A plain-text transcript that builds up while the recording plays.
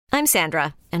I'm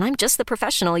Sandra, and I'm just the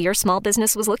professional your small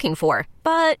business was looking for.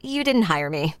 But you didn't hire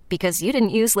me because you didn't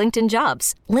use LinkedIn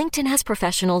Jobs. LinkedIn has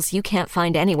professionals you can't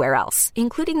find anywhere else,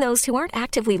 including those who aren't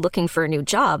actively looking for a new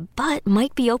job, but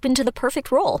might be open to the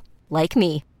perfect role, like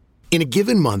me. In a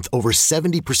given month, over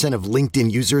 70% of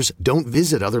LinkedIn users don't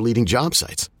visit other leading job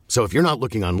sites. So if you're not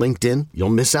looking on LinkedIn, you'll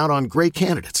miss out on great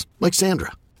candidates like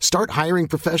Sandra. Start hiring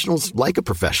professionals like a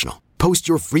professional. Post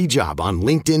your free job on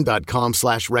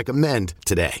linkedin.com/recommend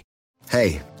today.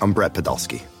 Hey, I'm Brett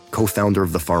Podolsky, co-founder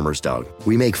of The Farmer's Dog.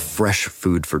 We make fresh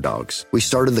food for dogs. We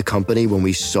started the company when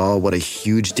we saw what a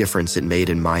huge difference it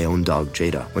made in my own dog,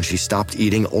 Jada, when she stopped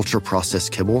eating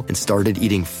ultra-processed kibble and started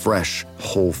eating fresh,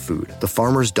 whole food. The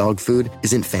Farmer's Dog food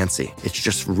isn't fancy. It's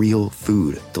just real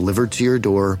food delivered to your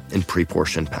door in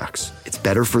pre-portioned packs. It's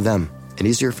better for them and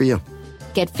easier for you.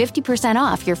 Get 50%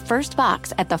 off your first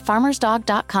box at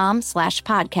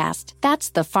thefarmersdog.com/podcast. That's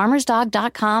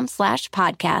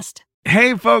thefarmersdog.com/podcast.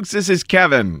 Hey folks, this is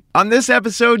Kevin. On this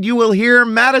episode, you will hear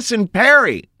Madison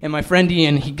Perry. And my friend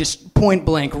Ian, he just point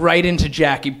blank right into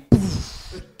Jackie,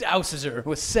 poof, douses her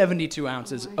with 72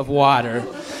 ounces of water.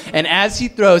 And as he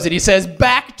throws it, he says,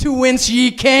 "Back to whence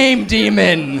ye came,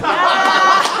 demon."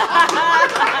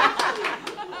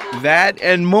 That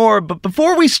and more. But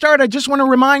before we start, I just want to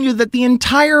remind you that the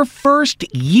entire first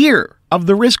year of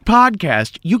the Risk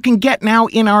Podcast, you can get now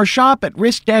in our shop at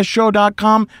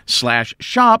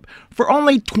risk-show.com/shop for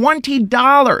only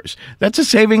 $20. That's a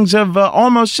savings of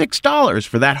almost $6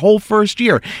 for that whole first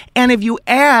year. And if you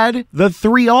add the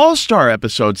 3 All-Star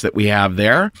episodes that we have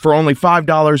there for only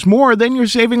 $5 more, then you're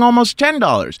saving almost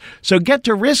 $10. So get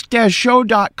to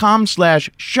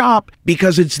risk-show.com/shop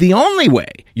because it's the only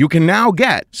way you can now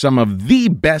get some of the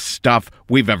best stuff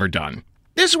we've ever done.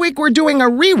 This week, we're doing a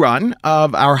rerun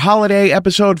of our holiday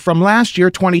episode from last year,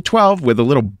 2012, with a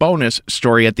little bonus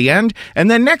story at the end. And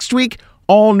then next week,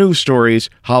 all new stories,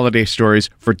 holiday stories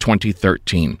for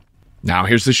 2013. Now,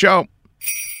 here's the show.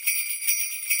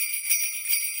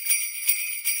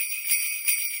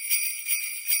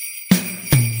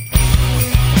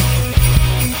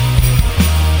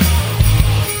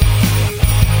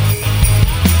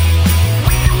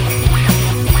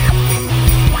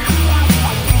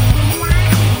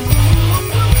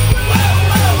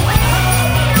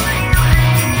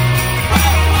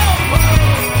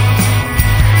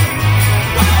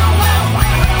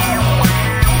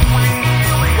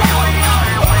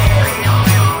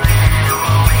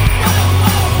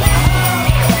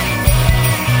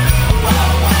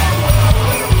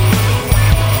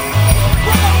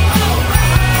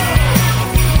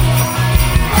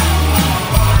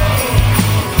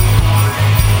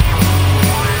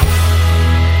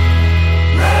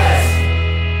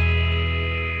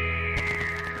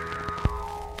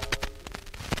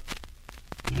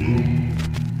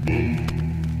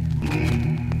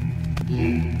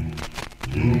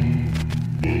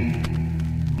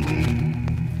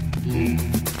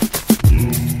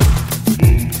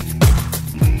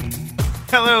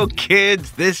 Hello,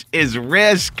 kids. This is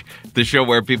Risk, the show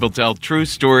where people tell true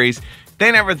stories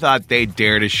they never thought they'd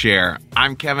dare to share.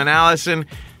 I'm Kevin Allison.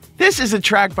 This is a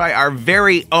track by our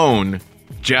very own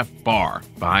Jeff Barr.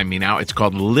 Behind me now, it's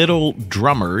called Little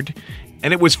Drummered,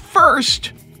 and it was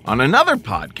first on another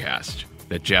podcast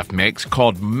that Jeff makes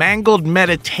called Mangled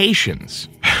Meditations.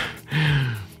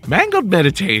 Mangled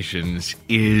Meditations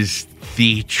is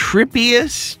the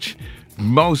trippiest,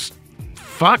 most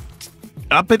fucked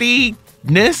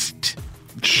uppity-nist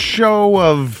show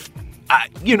of,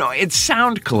 it's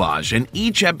sound collage, and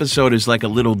each episode is like a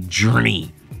little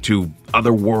journey to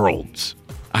other worlds.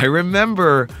 I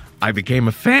remember I became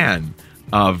a fan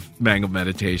of Mangled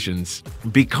Meditations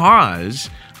because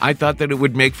I thought that it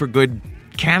would make for good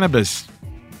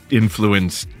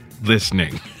cannabis-influenced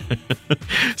listening.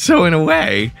 So in a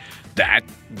way, that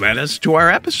led us to our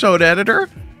episode editor,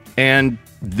 and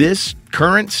this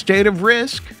current state of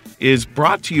Risk is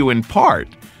brought to you in part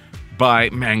by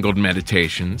Mangled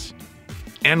Meditations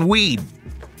and weed.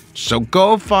 So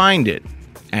go find it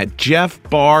at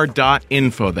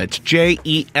jeffbarr.info. That's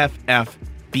JEFFBARR.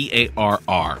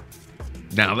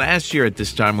 Now, last year at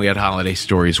this time, we had Holiday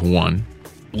Stories 1.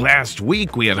 Last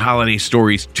week, we had Holiday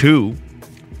Stories 2.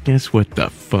 Guess what the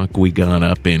fuck we got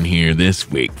up in here this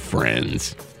week,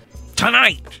 friends?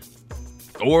 Tonight!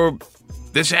 Or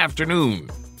this afternoon.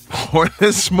 Or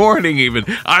this morning, even.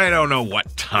 I don't know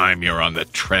what time you're on the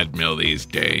treadmill these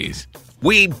days.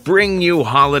 We bring you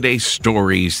Holiday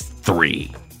Stories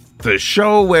 3. The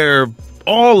show where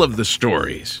all of the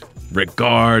stories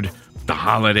regard the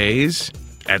holidays,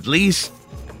 at least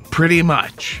pretty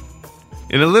much.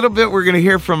 In a little bit, we're going to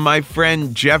hear from my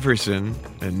friend Jefferson,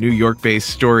 a New York-based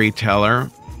storyteller.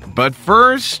 But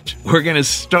first, we're going to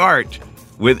start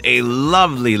with a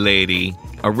lovely lady,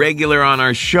 a regular on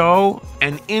our show,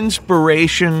 an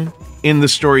inspiration in the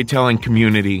storytelling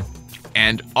community,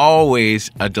 and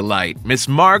always a delight. Miss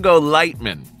Margot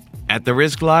Lightman at the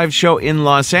Risk Live show in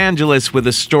Los Angeles with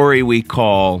a story we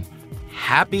call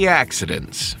Happy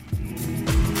Accidents.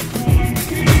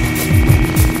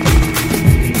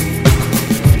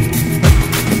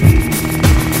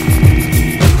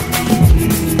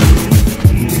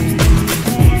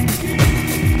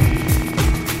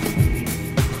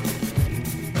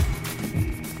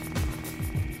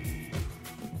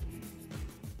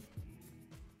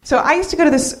 So I used to go to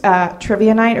this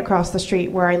trivia night across the street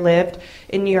where I lived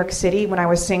in New York City when I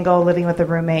was single, living with a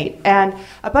roommate. And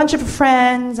a bunch of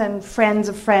friends and friends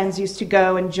of friends used to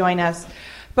go and join us.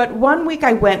 But one week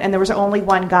I went and there was only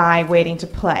one guy waiting to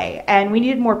play. And we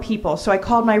needed more people. So I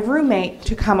called my roommate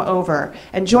to come over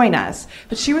and join us.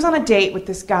 But she was on a date with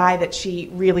this guy that she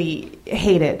really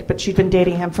hated. But she'd been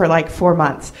dating him for like 4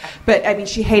 months. But I mean,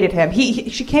 she hated him.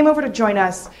 She came over to join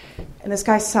us. And this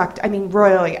guy sucked. I mean,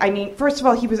 royally. I mean, first of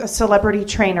all, he was a celebrity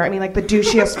trainer. I mean, like the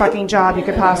douchiest fucking job you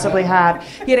could possibly have.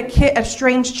 He had a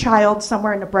strange child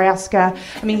somewhere in Nebraska.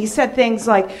 I mean, he said things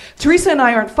like, Teresa and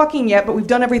I aren't fucking yet, but we've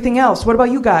done everything else. What about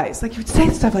you guys? Like, he would say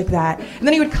stuff like that. And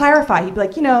then he would clarify. He'd be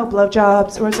like,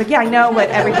 blowjobs. Or it's like, yeah, I know what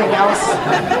everything else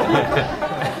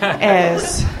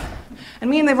is. And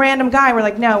me and the random guy were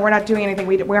like, no, we're not doing anything.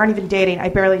 We aren't even dating. I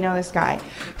barely know this guy.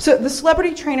 So the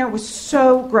celebrity trainer was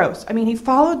so gross. I mean, he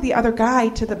followed the other guy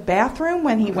to the bathroom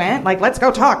when he went. Like, let's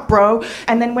go talk, bro.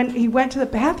 And then when he went to the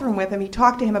bathroom with him, he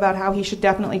talked to him about how he should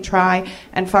definitely try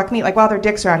and fuck me. Like, while their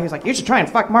dicks are out, he was like, you should try and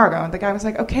fuck Margot. And the guy was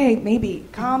like, okay, maybe.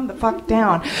 Calm the fuck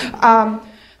down.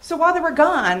 So while they were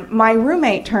gone, my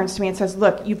roommate turns to me and says,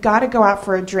 look, you've got to go out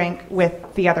for a drink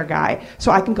with the other guy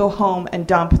so I can go home and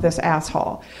dump this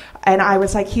asshole. And I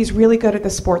was like, he's really good at the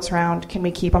sports round. Can we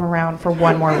keep him around for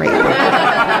one more week?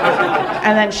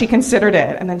 And then she considered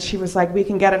it. And then she was like, we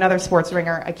can get another sports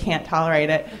ringer. I can't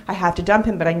tolerate it. I have to dump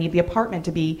him, but I need the apartment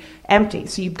to be empty.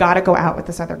 So you've got to go out with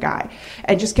this other guy.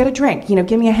 And just get a drink.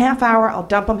 Give me a half hour. I'll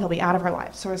dump him. He'll be out of her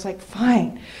life. So I was like,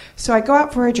 fine. So I go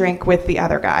out for a drink with the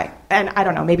other guy. And I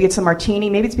don't know, maybe it's a martini.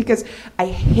 Maybe it's because I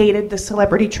hated the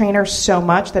celebrity trainer so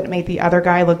much that it made the other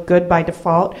guy look good by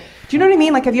default. Do you know what I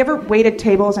mean? Like, have you ever waited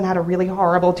tables and had a really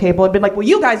horrible table and been like, well,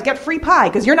 you guys get free pie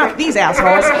because you're not these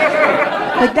assholes.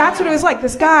 Like, that's what it was like.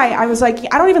 This guy, I was like,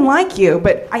 I don't even like you,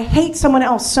 but I hate someone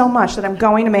else so much that I'm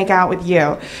going to make out with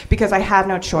you because I have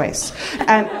no choice.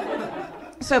 And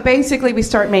so basically we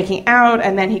start making out,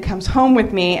 and then he comes home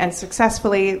with me, and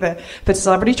successfully the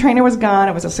celebrity trainer was gone.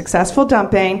 It was a successful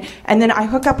dumping. And then I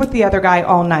hook up with the other guy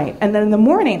all night. And then in the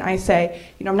morning I say,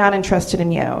 I'm not interested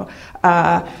in you,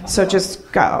 so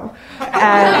just go.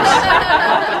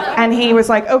 And he was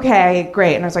like, okay,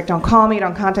 great. And I was like, don't call me,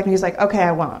 don't contact me. He's like, okay,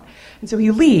 I won't. And so he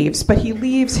leaves, but he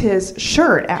leaves his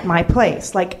shirt at my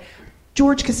place, like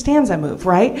George Costanza move,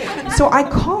 right? So I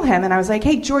call him and I was like,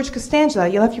 hey, George Costanza,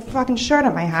 you left your fucking shirt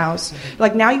at my house.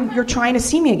 Like, now you're trying to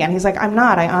see me again. He's like, I'm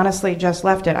not. I honestly just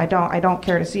left it. I don't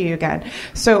care to see you again.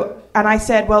 So, and I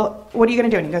said, well, what are you going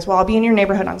to do? And he goes, well, I'll be in your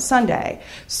neighborhood on Sunday,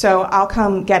 so I'll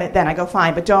come get it then. I go,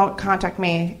 fine, but don't contact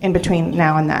me in between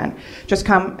now and then. Just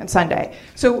come on Sunday.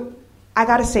 So I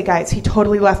gotta say, guys, he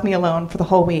totally left me alone for the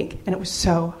whole week, and it was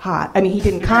so hot. I mean, he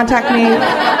didn't contact me.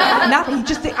 Nothing.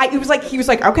 He was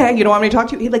like, okay, you don't want me to talk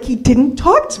to you? He didn't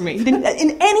talk to me. He didn't,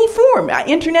 in any form,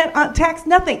 internet, text,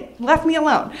 nothing. Left me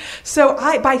alone. So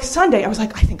by Sunday, I was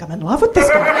like, I think I'm in love with this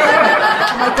guy.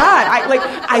 Oh my God,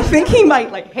 I think he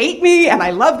might hate me, and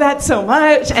I love that so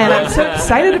much, and I'm so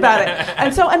excited about it.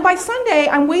 And by Sunday,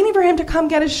 I'm waiting for him to come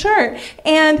get his shirt,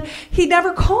 and he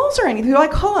never calls or anything. I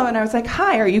call him, and I was like,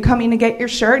 hi, are you coming to get your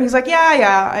shirt? And he's like,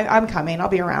 yeah, I'm coming. I'll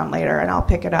be around later, and I'll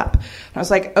pick it up. And I was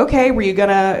like, okay, were you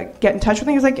gonna get in touch with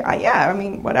me? He was like, yeah, I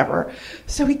mean, whatever.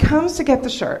 So he comes to get the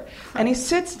shirt, and he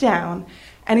sits down,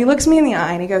 and he looks me in the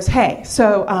eye, and he goes, hey,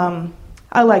 so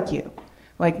I like you,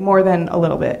 more than a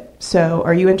little bit. So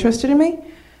are you interested in me?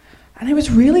 And it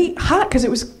was really hot because it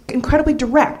was incredibly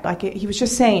direct. He was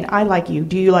just saying, I like you.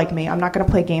 Do you like me? I'm not going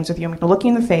to play games with you. I'm going to look you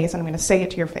in the face, and I'm going to say it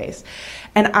to your face.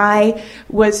 And I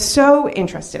was so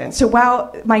interested in. So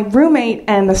while my roommate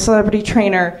and the celebrity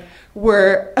trainer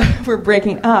were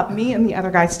breaking up, me and the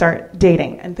other guy start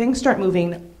dating, and things start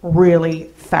moving really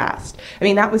fast. I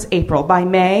mean, that was April. By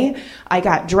May, I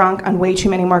got drunk on way too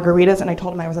many margaritas, and I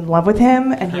told him I was in love with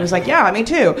him, and he was like, yeah, me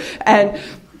too. And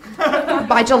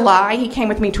By July, he came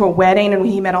with me to a wedding, and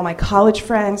he met all my college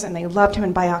friends, and they loved him.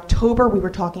 And by October, we were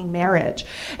talking marriage.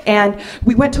 And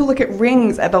we went to look at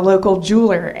rings at the local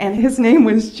jeweler, and his name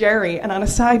was Jerry. And on a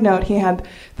side note, he had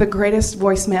the greatest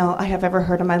voicemail I have ever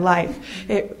heard in my life.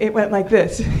 It went like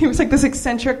this. He was like this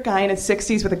eccentric guy in his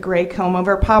 60s with a gray comb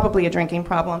over, probably a drinking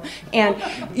problem. And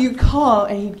you'd call,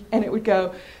 and it would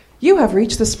go, "You have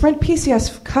reached the Sprint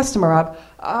PCS customer of..."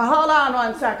 Hold on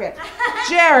 1 second.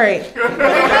 Jerry. Like,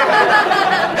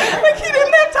 he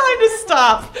didn't have time to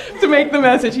stop to make the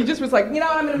message. He just was like,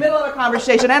 I'm in the middle of a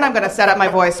conversation and I'm going to set up my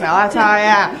voicemail. That's how I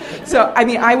am. So, I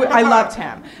mean, I loved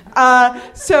him.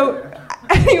 So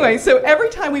every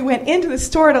time we went into the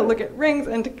store to look at rings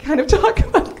and to kind of talk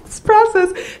about this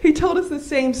process, he told us the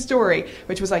same story,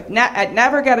 which was like, I'd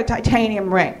never get a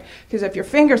titanium ring, because if your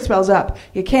finger swells up,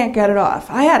 you can't get it off.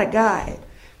 I had a guy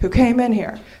who came in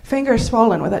here, finger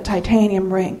swollen with a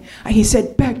titanium ring. He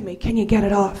said, begged me, can you get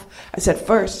it off? I said,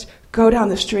 first, go down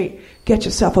the street, get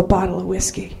yourself a bottle of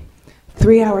whiskey.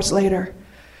 3 hours later,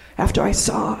 after I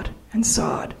sawed and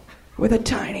sawed with a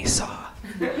tiny saw,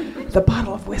 the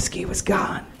bottle of whiskey was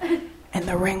gone and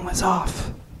the ring was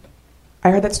off. I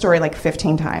heard that story like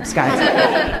 15 times,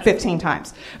 guys. 15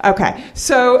 times. Okay,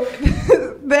 so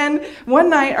then one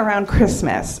night around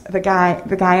Christmas, the guy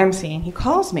I'm seeing, he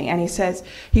calls me and he says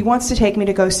he wants to take me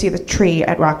to go see the tree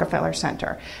at Rockefeller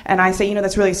Center. And I say,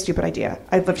 that's really a stupid idea.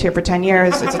 I've lived here for 10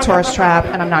 years, it's a tourist trap,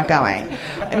 and I'm not going.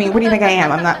 I mean, what do you think I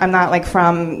am? I'm not like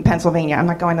from Pennsylvania. I'm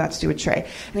not going to that stupid tree. And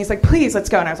he's like, please, let's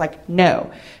go. And I was like, no.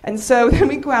 And so then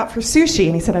we go out for sushi,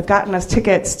 and he said, I've gotten us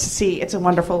tickets to see It's a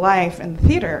Wonderful Life in the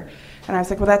theater. And I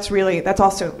was like, well, that's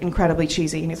also incredibly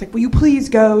cheesy. And he's like, will you please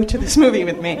go to this movie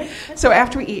with me? So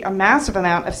after we eat a massive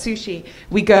amount of sushi,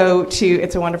 we go to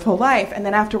It's a Wonderful Life. And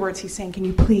then afterwards, he's saying, can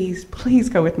you please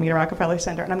go with me to Rockefeller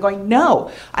Center? And I'm going, no,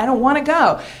 I don't want to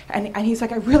go. And he's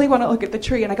like, I really want to look at the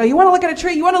tree. And I go, you want to look at a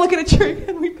tree? You want to look at a tree?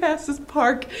 And we pass this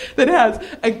park that has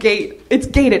a gate. It's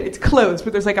gated. It's closed.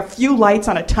 But there's like a few lights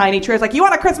on a tiny tree. It's like, you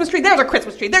want a Christmas tree? There's a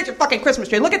Christmas tree. There's your fucking Christmas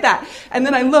tree. Look at that. And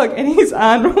then I look, and he's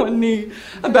on one knee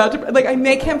about to... Like, I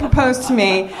make him propose to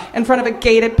me in front of a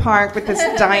gated park with this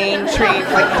dying tree,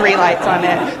 like 3 lights on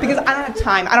it, because I don't have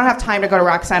time. I don't have time to go to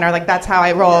Rock Center. Like, that's how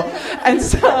I roll. And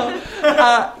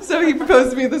so he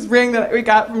proposed to me with this ring that we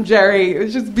got from Jerry. It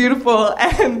was just beautiful,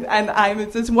 and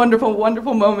it's this wonderful,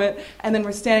 wonderful moment. And then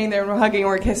we're standing there and we're hugging and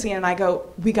we're kissing, and I go,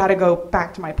 we got to go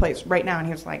back to my place right now. And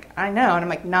he was like, I know. And I'm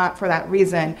like, not for that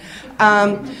reason.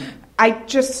 I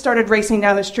just started racing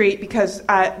down the street because the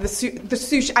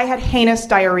sushi, I had heinous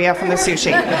diarrhea from the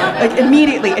sushi. Like,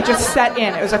 immediately, it just set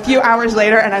in. It was a few hours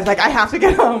later, and I was like, I have to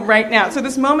get home right now. So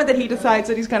this moment that he decides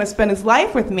that he's going to spend his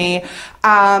life with me,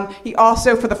 he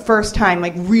also, for the first time,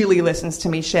 like, really listens to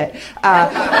me shit.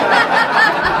 Also,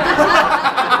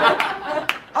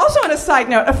 on a side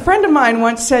note, a friend of mine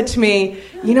once said to me,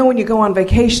 when you go on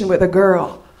vacation with a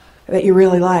girl that you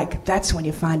really like, that's when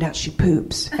you find out she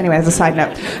poops. Anyway, as a side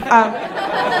note.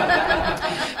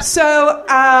 So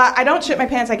I don't shit my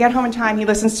pants. I get home in time. He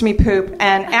listens to me poop.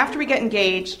 And after we get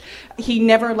engaged, he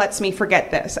never lets me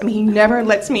forget this. I mean, he never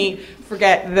lets me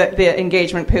forget the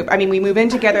engagement poop. I mean, we move in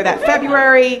together that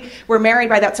February. We're married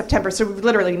by that September. So we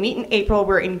literally meet in April.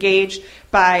 We're engaged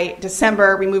by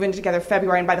December. We move in together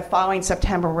February. And by the following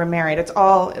September, we're married. It's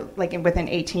all like within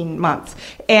 18 months.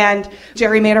 And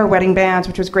Jerry made our wedding bands,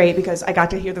 which was great because I got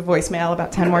to hear the voicemail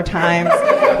about 10 more times.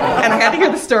 And I got to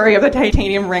hear the story of the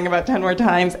titanium ring about 10 more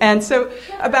times. And so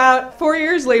about 4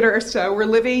 years later or so, we're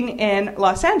living in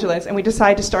Los Angeles, and we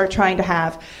decide to start trying to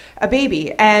have a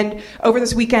baby. And over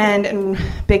this weekend in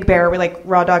Big Bear, we like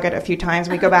raw dog it a few times,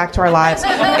 and we go back to our lives.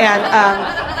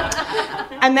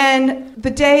 And then the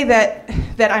day that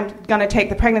I'm going to take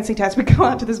the pregnancy test, we go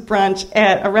out to this brunch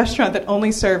at a restaurant that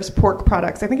only serves pork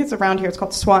products. I think it's around here. It's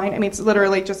called Swine. I mean, it's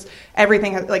literally just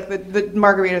everything. Like the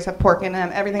margaritas have pork in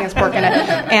them. Everything has pork in it.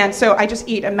 And so I just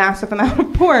eat a massive amount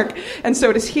of pork, and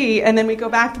so does he. And then we go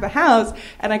back to the house,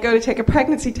 and I go to take a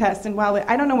pregnancy test. And while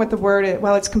I don't know what the word is,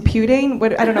 while it's computing,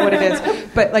 I don't know what it is,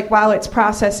 but like while it's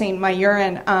processing my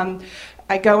urine,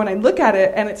 I go and I look at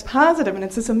it, and it's positive, and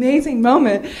it's this amazing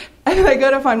moment. And I go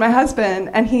to find my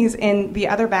husband, and he's in the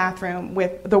other bathroom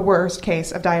with the worst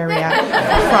case of diarrhea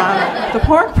from the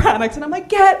pork products. And I'm like,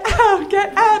 get out.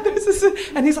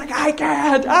 And he's like, I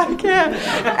can't. And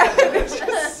it's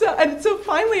just so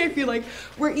finally I feel like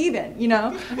we're even,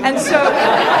 And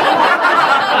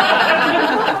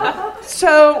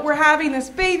so we're having this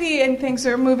baby, and things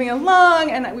are moving along,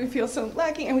 and we feel so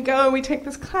lucky. And we go and we take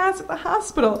this class at the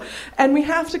hospital, and we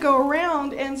have to go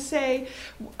around and say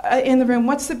in the room,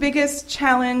 what's the biggest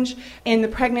challenge in the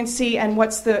pregnancy, and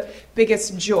what's the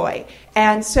biggest joy.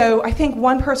 And so I think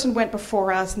one person went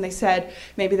before us and they said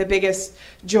maybe the biggest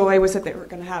joy was that they were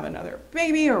going to have another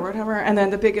baby or whatever, and then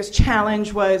the biggest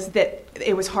challenge was that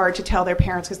it was hard to tell their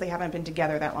parents because they haven't been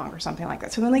together that long or something like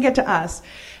that. So then they get to us,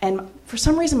 and for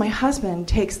some reason my husband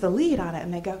takes the lead on it,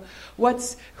 and they go,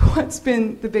 what's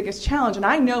been the biggest challenge? And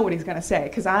I know what he's going to say,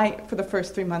 because I, for the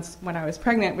first 3 months when I was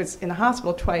pregnant, was in the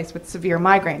hospital twice with severe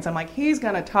migraines. I'm like, he's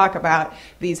going to talk about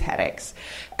these headaches.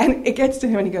 And it gets to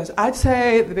him, and he goes, I'd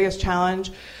say the biggest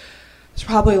challenge was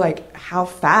probably like how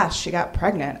fast she got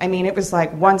pregnant. I mean, it was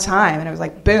like one time, and it was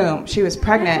like, boom, she was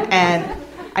pregnant. And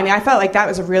I mean, I felt like that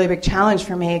was a really big challenge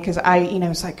for me, because I,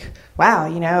 was like, wow,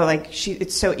 like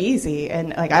it's so easy.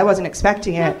 And like, I wasn't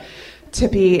expecting it to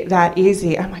be that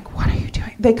easy. I'm like, what are you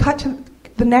doing? They cut to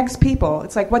the next people.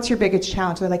 It's like, what's your biggest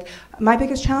challenge? They're like, my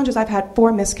biggest challenge is I've had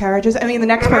 4 miscarriages. I mean, the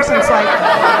next person's like,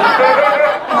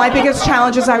 my biggest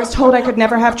challenge is I was told I could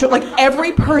never have children. Like,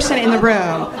 every person in the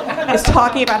room is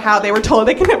talking about how they were told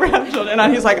they could never have children.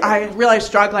 And he's like, I really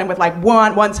struggling with like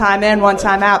one time in, one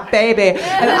time out, baby.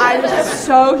 And I was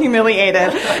so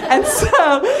humiliated. And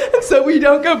so we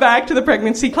don't go back to the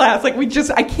pregnancy class. Like,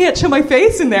 I can't show my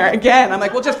face in there again. I'm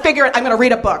like, well, just figure it. I'm going to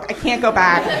read a book. I can't go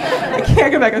back.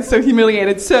 I'm so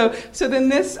humiliated. So then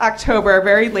this October,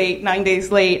 very late, 9 days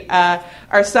late,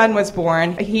 our son was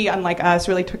born. He, unlike us,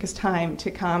 really took his time to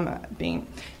come.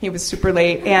 He was super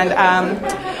late. And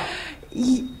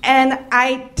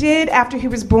I did, after he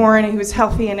was born, and he was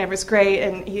healthy, and it was great,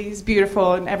 and he's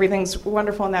beautiful, and everything's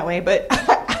wonderful in that way. But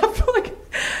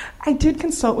I did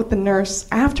consult with the nurse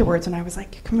afterwards, and I was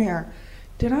like, come here.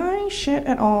 Did I shit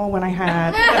at all when I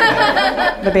had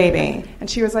the baby? And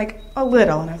she was like, a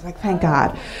little. And I was like, thank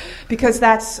God. Because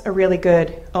that's a really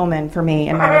good omen for me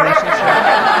in my relationship.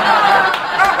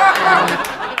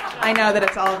 I know that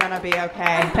it's all going to be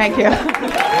okay. Thank you.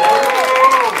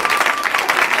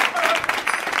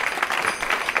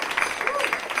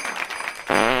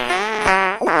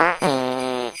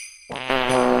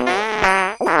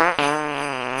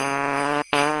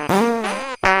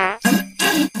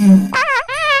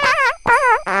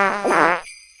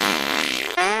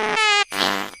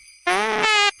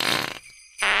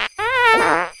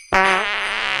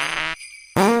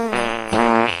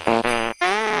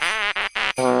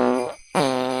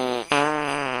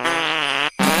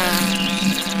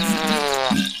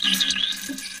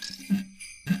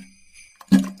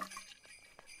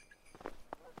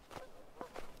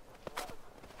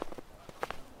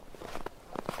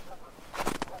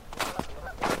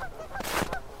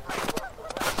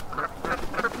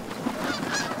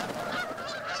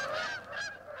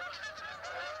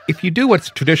 If you do what's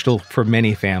traditional for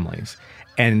many families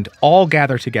and all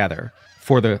gather together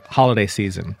for the holiday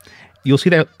season, you'll see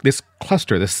that this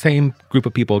cluster, the same group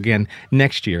of people again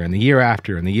next year and the year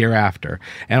after and the year after,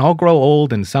 and all grow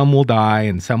old, and some will die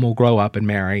and some will grow up and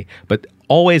marry, but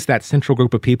always that central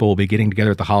group of people will be getting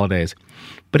together at the holidays.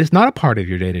 But it's not a part of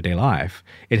your day-to-day life.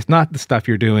 It's not the stuff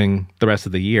you're doing the rest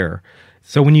of the year.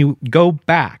 So when you go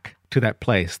back to that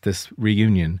place, this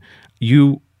reunion,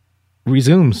 you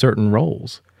resume certain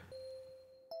roles.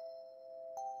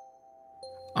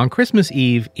 On Christmas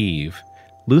Eve,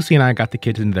 Lucy and I got the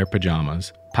kids into their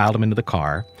pajamas, piled them into the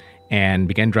car, and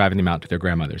began driving them out to their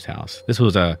grandmother's house. This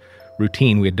was a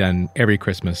routine we had done every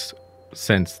Christmas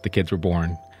since the kids were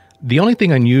born. The only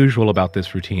thing unusual about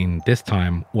this routine this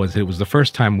time was it was the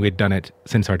first time we had done it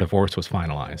since our divorce was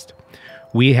finalized.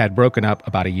 We had broken up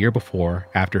about a year before,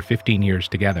 after 15 years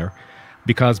together,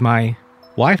 because my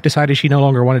wife decided she no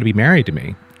longer wanted to be married to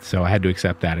me, so I had to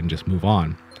accept that and just move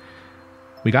on.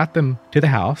 We got them to the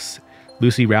house.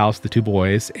 Lucy roused the 2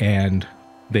 boys, and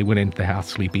they went into the house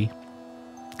sleepy.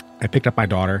 I picked up my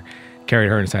daughter, carried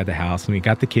her inside the house, and we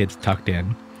got the kids tucked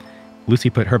in. Lucy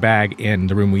put her bag in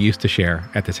the room we used to share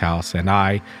at this house, and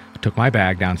I took my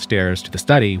bag downstairs to the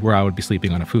study where I would be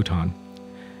sleeping on a futon.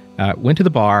 Went to the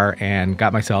bar and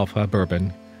got myself a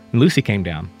bourbon, and Lucy came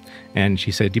down, and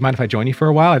she said, do you mind if I join you for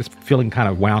a while? I was feeling kind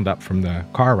of wound up from the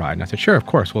car ride. And I said, sure, of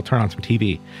course, we'll turn on some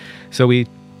TV. So we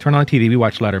turn on the TV, we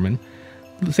watch Letterman.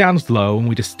 The sound's low, and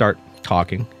we just start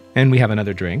talking, and we have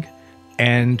another drink.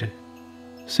 And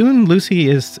soon Lucy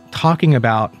is talking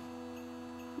about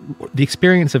the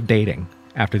experience of dating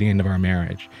after the end of our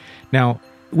marriage. Now,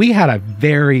 we had a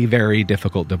very, very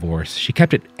difficult divorce. She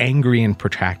kept it angry and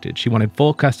protracted. She wanted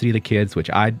full custody of the kids, which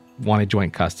I wanted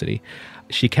joint custody.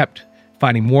 She kept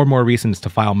finding more and more reasons to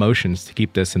file motions to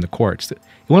keep this in the courts. It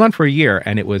went on for a year,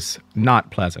 and it was not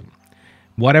pleasant.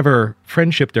 Whatever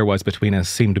friendship there was between us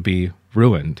seemed to be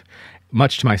ruined.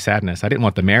 Much to my sadness, I didn't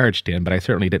want the marriage to end, but I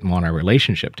certainly didn't want our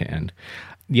relationship to end.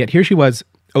 Yet here she was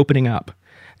opening up.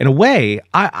 In a way,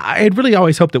 I had really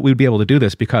always hoped that we'd be able to do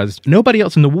this because nobody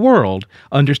else in the world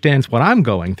understands what I'm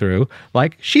going through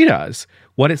like she does.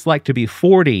 What it's like to be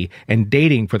 40 and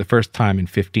dating for the first time in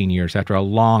 15 years after a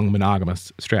long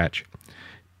monogamous stretch.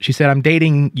 She said, I'm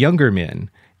dating younger men,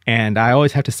 and I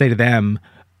always have to say to them,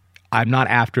 I'm not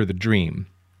after the dream.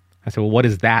 I said, well, what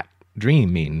does that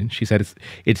dream mean? She said,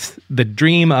 it's the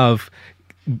dream of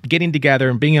getting together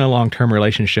and being in a long-term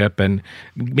relationship and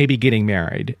maybe getting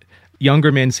married.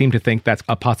 Younger men seem to think that's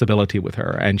a possibility with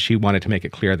her, and she wanted to make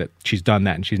it clear that she's done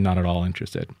that and she's not at all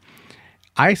interested.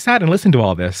 I sat and listened to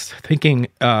all this thinking,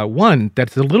 one, that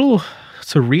it's a little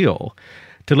surreal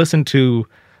to listen to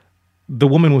the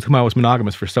woman with whom I was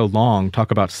monogamous for so long talk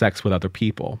about sex with other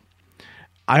people.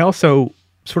 I also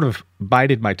sort of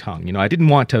bided my tongue. I didn't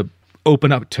want to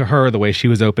open up to her the way she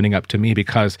was opening up to me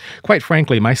because, quite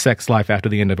frankly, my sex life after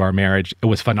the end of our marriage, it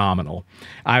was phenomenal.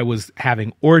 I was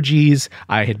having orgies.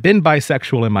 I had been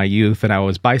bisexual in my youth, and I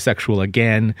was bisexual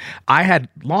again. I had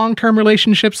long-term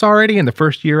relationships already in the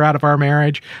first year out of our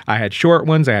marriage. I had short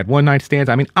ones. I had one-night stands.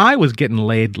 I mean, I was getting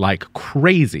laid like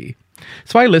crazy.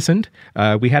 So I listened.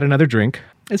 We had another drink.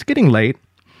 It's getting late.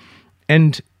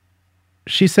 And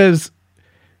she says,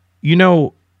 you're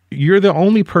the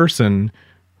only person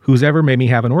who's ever made me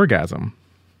have an orgasm.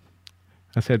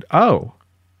 I said, oh,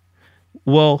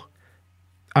 well,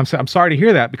 I'm sorry to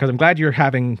hear that because I'm glad you're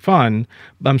having fun,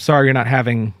 but I'm sorry you're not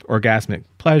having orgasmic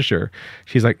pleasure.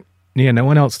 She's like, yeah, no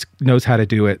one else knows how to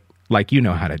do it like you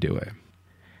know how to do it.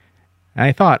 And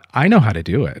I thought, I know how to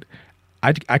do it.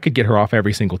 I could get her off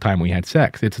every single time we had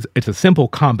sex. It's a simple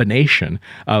combination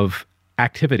of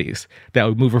activities that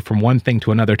would move her from one thing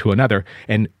to another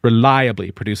and reliably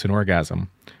produce an orgasm.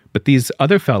 But these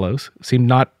other fellows seemed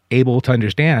not able to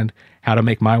understand how to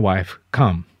make my wife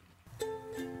come.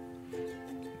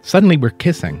 Suddenly we're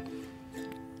kissing.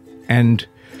 And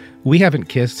we haven't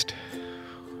kissed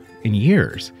in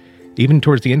years. Even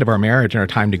towards the end of our marriage and our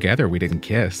time together, we didn't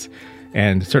kiss.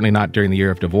 And certainly not during the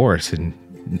year of divorce. And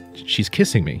she's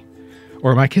kissing me.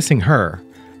 Or am I kissing her?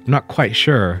 I'm not quite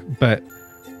sure. But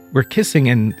we're kissing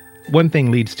and one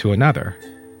thing leads to another.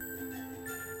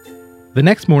 The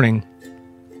next morning,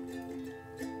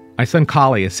 my son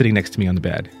Collie is sitting next to me on the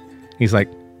bed. He's like,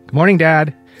 good morning,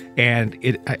 Dad. And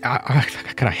I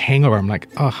got a hangover. I'm like,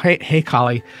 oh, hey,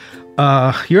 Collie,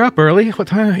 you're up early? What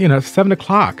time? 7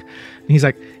 o'clock. And he's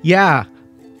like, yeah.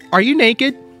 Are you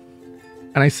naked?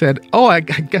 And I said, oh, I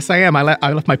guess I am. I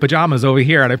left my pajamas over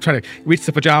here, and I'm trying to reach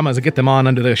the pajamas and get them on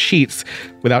under the sheets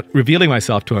without revealing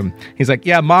myself to him. He's like,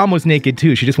 yeah, Mom was naked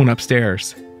too. She just went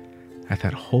upstairs. I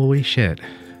thought, holy shit.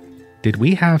 Did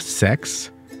we have sex?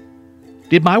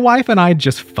 Did my wife and I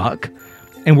just fuck?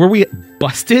 And were we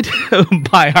busted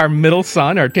by our middle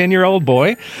son, our 10-year-old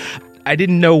boy? I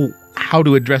didn't know how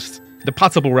to address the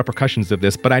possible repercussions of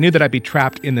this, but I knew that I'd be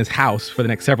trapped in this house for the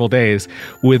next several days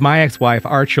with my ex-wife,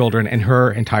 our children, and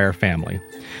her entire family.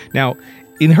 Now,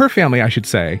 in her family, I should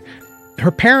say,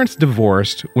 her parents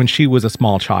divorced when she was a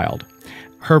small child.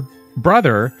 Her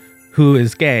brother, who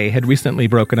is gay, had recently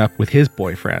broken up with his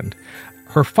boyfriend.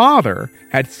 Her father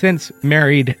had since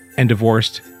married and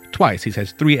divorced twice. He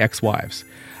has 3 ex-wives.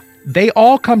 They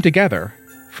all come together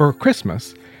for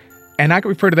Christmas, and I could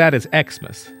refer to that as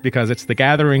Xmas because it's the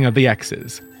gathering of the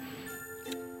exes.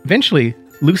 Eventually,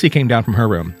 Lucy came down from her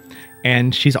room,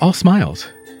 and she's all smiles.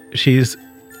 She's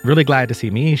really glad to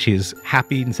see me. She's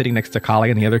happy and sitting next to Collie,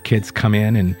 and the other kids come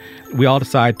in, and we all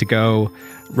decide to go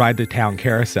ride the town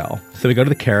carousel. So we go to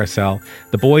the carousel.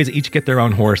 The boys each get their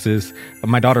own horses.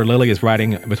 My daughter Lily is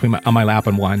riding on my lap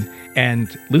on one,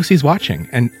 and Lucy's watching.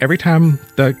 And every time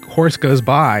the horse goes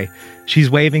by, she's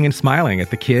waving and smiling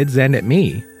at the kids and at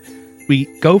me. We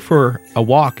go for a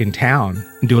walk in town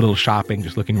and do a little shopping,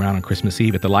 just looking around on Christmas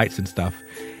Eve at the lights and stuff.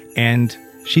 And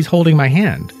she's holding my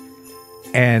hand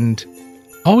and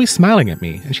always smiling at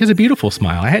me. And she has a beautiful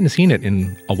smile. I hadn't seen it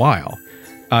in a while.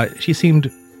 She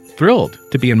seemed thrilled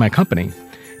to be in my company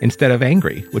instead of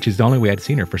angry, which is the only way I'd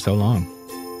seen her for so long.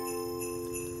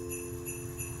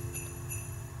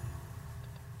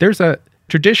 There's a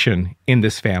tradition in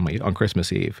this family on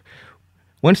Christmas Eve.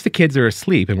 Once the kids are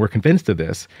asleep, and we're convinced of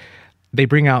this, they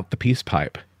bring out the peace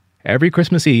pipe. Every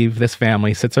Christmas Eve, this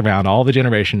family sits around all the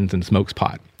generations and smokes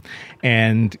pot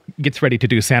and gets ready to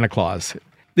do Santa Claus.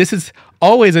 This is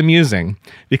always amusing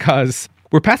because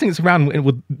we're passing this around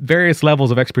with various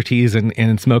levels of expertise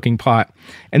in smoking pot.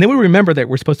 And then we remember that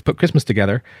we're supposed to put Christmas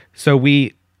together. So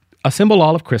we assemble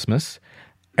all of Christmas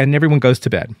and everyone goes to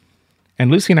bed. And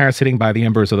Lucy and I are sitting by the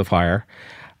embers of the fire,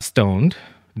 stoned,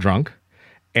 drunk.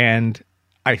 And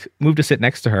I moved to sit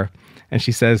next to her. And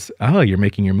she says, oh, you're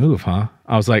making your move, huh?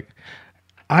 I was like,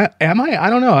 I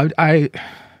don't know.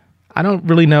 I don't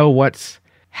really know what's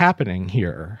happening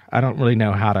here. I don't really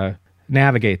know how to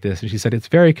navigate this. And she said, it's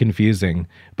very confusing,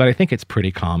 but I think it's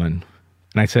pretty common.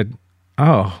 And I said,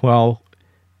 oh, well,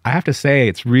 I have to say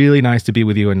it's really nice to be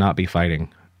with you and not be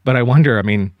fighting. But I wonder, I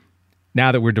mean,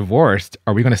 now that we're divorced,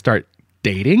 are we going to start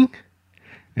dating?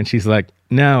 And she's like,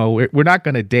 no, we're not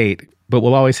going to date, but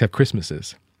we'll always have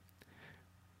Christmases.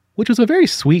 Which was a very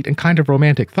sweet and kind of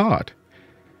romantic thought.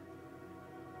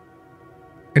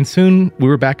 And soon we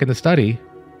were back in the study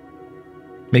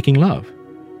making love.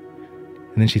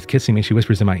 And then she's kissing me. She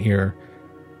whispers in my ear,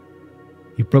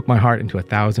 you broke my heart into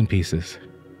 1,000 pieces.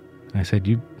 And I said,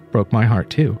 you broke my heart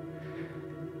too.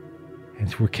 And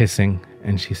so we're kissing.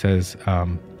 And she says,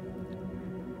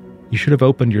 you should have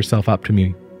opened yourself up to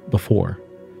me before.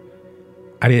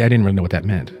 I didn't really know what that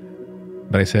meant.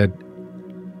 But I said,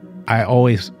 I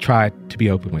always try to be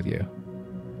open with you.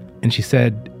 And she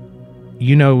said,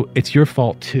 you know, it's your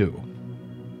fault too.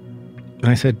 And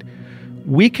I said,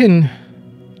 we can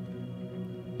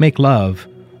make love,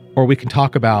 or we can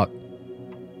talk about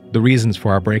the reasons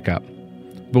for our breakup,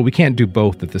 but we can't do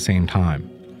both at the same time.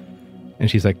 And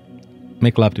she's like,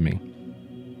 make love to me.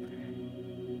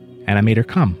 And I made her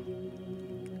come.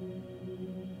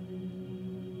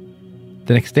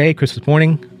 The next day, Christmas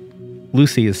morning,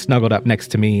 Lucy is snuggled up next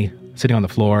to me, sitting on the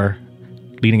floor,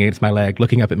 leaning against my leg,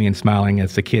 looking up at me and smiling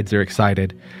as the kids are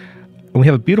excited. And we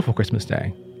have a beautiful Christmas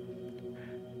day.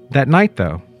 That night,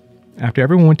 though, after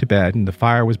everyone went to bed and the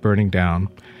fire was burning down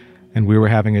and we were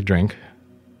having a drink,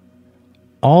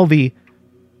 all the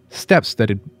steps that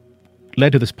had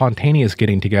led to the spontaneous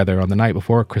getting together on the night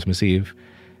before Christmas Eve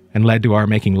and led to our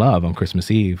making love on Christmas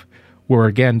Eve were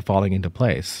again falling into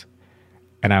place.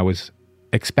 And I was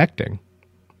expecting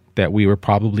that we were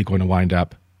probably going to wind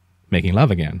up making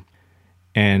love again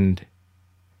and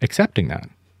accepting that,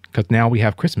 because now we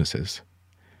have Christmases.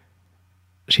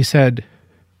 She said,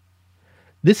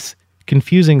 this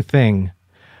confusing thing,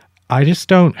 I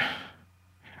don't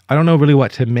know really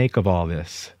what to make of all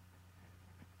this.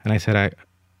 And I said,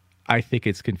 I think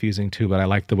it's confusing too, but I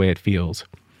like the way it feels.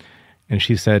 And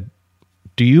she said,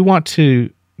 do you want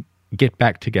to get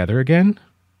back together again?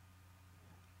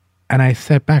 And I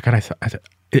sat back and I said,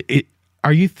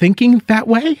 are you thinking that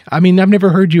way? I mean, I've never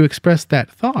heard you express that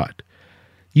thought.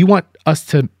 You want us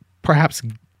to perhaps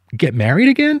get married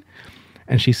again?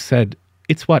 And she said,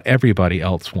 it's what everybody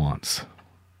else wants.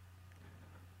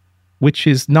 Which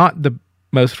is not the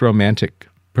most romantic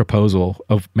proposal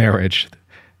of marriage.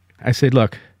 I said,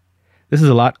 look, this is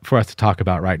a lot for us to talk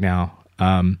about right now.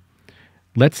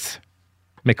 Let's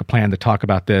make a plan to talk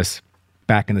about this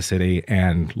back in the city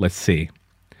and let's see.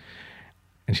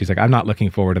 And she's like, I'm not looking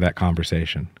forward to that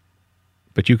conversation,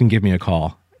 but you can give me a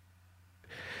call.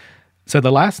 So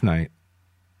the last night,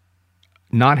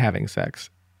 not having sex,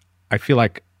 I feel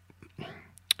like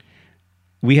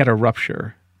we had a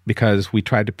rupture because we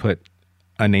tried to put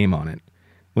a name on it.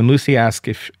 When Lucy asked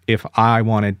if I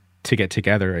wanted to get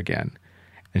together again,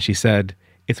 and she said,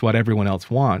 it's what everyone else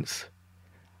wants,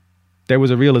 there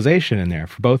was a realization in there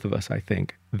for both of us, I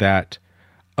think, that,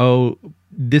 oh,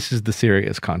 this is the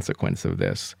serious consequence of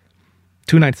this.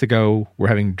 2 nights ago, we're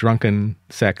having drunken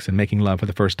sex and making love for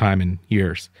the first time in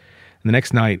years. And the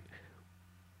next night,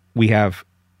 we have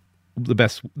the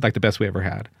best we ever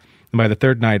had. And by the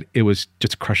third night, it was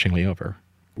just crushingly over.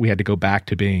 We had to go back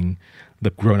to being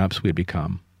the grown-ups we had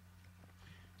become.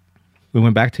 We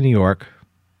went back to New York.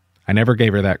 I never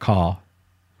gave her that call.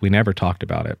 We never talked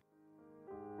about it.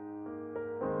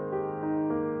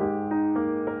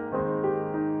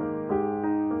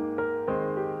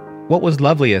 What was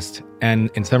loveliest and,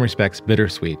 in some respects,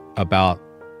 bittersweet about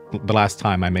the last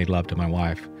time I made love to my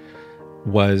wife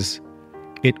was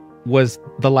it was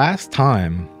the last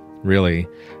time, really,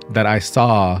 that I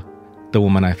saw the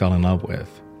woman I fell in love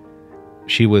with.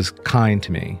 She was kind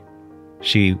to me.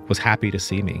 She was happy to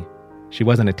see me. She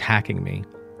wasn't attacking me.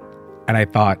 And I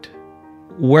thought,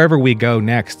 wherever we go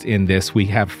next in this, we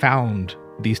have found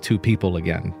these two people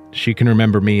again. She can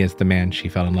remember me as the man she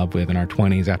fell in love with in our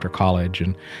 20s after college,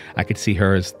 and I could see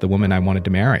her as the woman I wanted to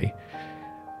marry.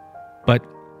 But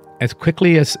as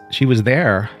quickly as she was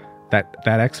there, that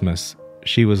Xmas,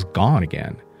 she was gone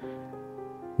again.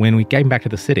 When we came back to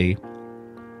the city,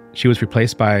 she was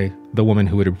replaced by the woman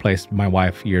who had replaced my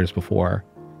wife years before.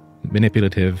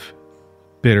 Manipulative,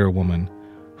 bitter woman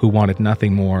who wanted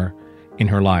nothing more in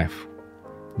her life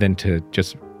than to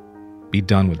just be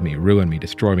done with me, ruin me,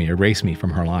 destroy me, erase me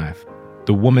from her life.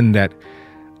 The woman that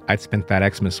I'd spent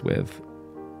that Xmas with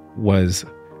was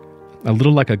a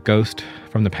little like a ghost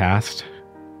from the past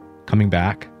coming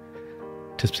back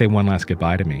to say one last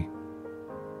goodbye to me.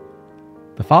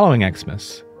 The following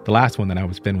Xmas, The last one that I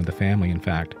would spend with the family, in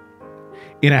fact.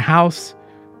 In a house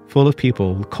full of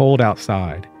people, cold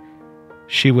outside,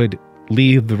 she would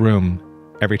leave the room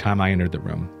every time I entered the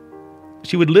room.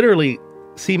 She would literally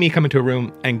see me come into a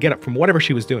room and get up from whatever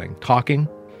she was doing, talking,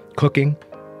 cooking,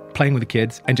 playing with the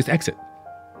kids, and just exit.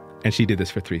 And she did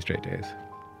this for 3 straight days.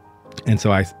 And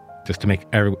so just to make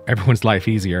everyone's life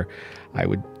easier, I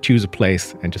would choose a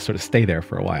place and just sort of stay there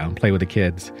for a while and play with the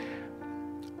kids.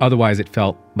 Otherwise, it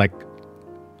felt like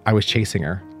I was chasing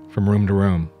her from room to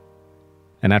room.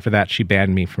 And after that, she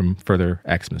banned me from further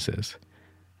Xmas's.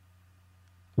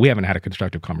 We haven't had a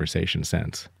constructive conversation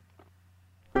since.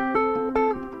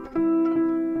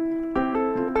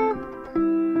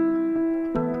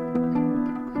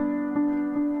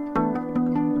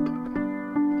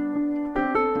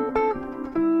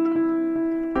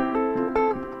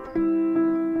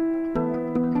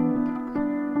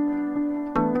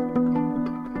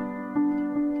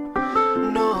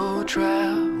 No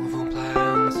travel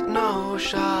plans, no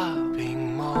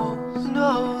shopping malls,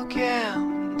 no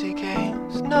candy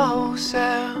canes, no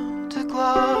Santa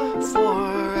Claus.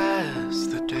 For as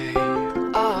the day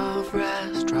of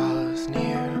rest draws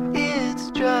near,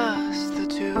 it's just the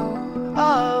two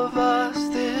of us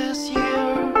this year.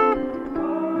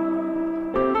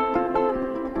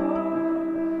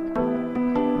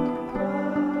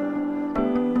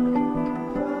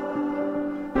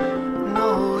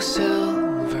 No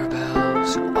silver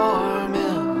bells or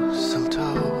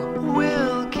mistletoe,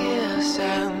 we'll kiss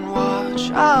and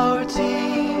watch our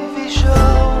TV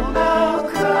show. Now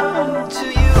come to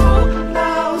you,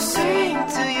 now sing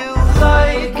to you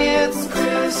like it's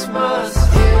Christmas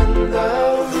in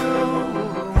the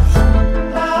room.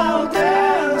 Now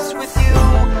dance with you,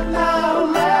 now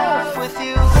laugh with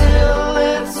you till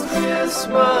it's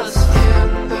Christmas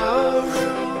in the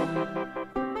room.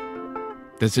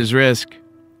 This is Risk.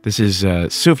 This is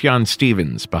Sufjan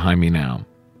Stevens behind me now.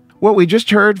 What we just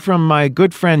heard from my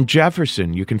good friend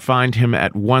Jefferson, you can find him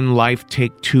at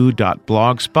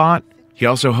onelifetake2.blogspot. He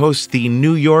also hosts the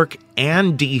New York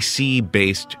and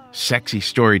DC-based sexy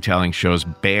storytelling shows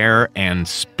Bear and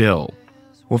Spill.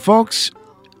 Well, folks,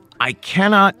 I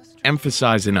cannot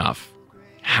emphasize enough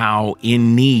how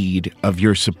in need of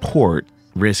your support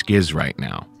Risk is right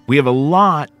now. We have a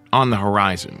lot on the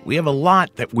horizon. We have a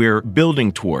lot that we're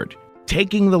building toward.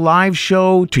 Taking the live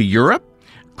show to Europe,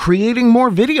 creating more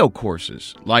video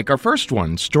courses, like our first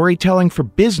one, Storytelling for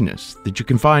Business, that you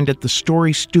can find at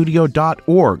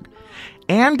thestorystudio.org,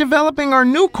 and developing our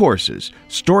new courses,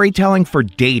 Storytelling for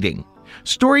Dating,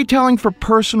 Storytelling for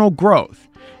Personal Growth,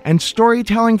 and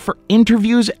Storytelling for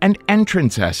Interviews and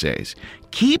Entrance Essays.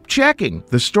 Keep checking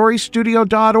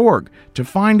thestorystudio.org to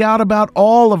find out about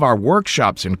all of our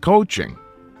workshops and coaching.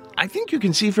 I think you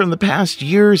can see from the past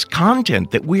year's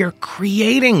content that we are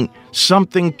creating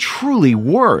something truly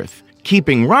worth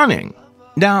keeping running.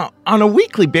 Now, on a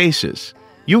weekly basis,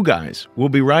 you guys will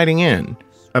be writing in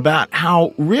about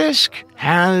how Risk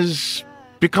has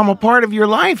become a part of your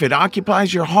life. It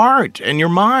occupies your heart and your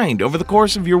mind over the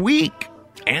course of your week.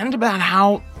 And about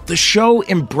how the show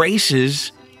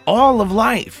embraces all of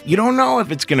life. You don't know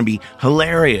if it's going to be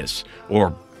hilarious or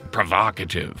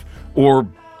provocative or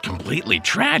completely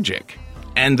tragic.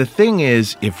 And the thing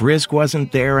is, if Risk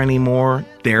wasn't there anymore,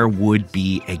 there would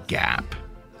be a gap.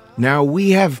 Now, we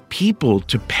have people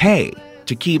to pay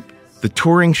to keep the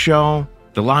touring show,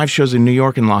 the live shows in New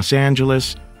York and Los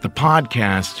Angeles, the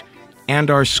podcast, and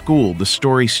our school, the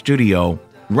Story Studio,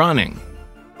 running.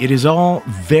 It is all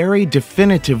very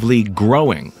definitively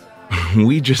growing.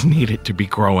 We just need it to be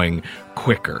growing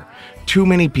quicker. Too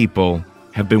many people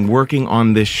have been working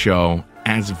on this show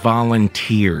as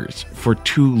volunteers for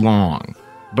too long.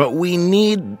 But we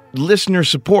need listener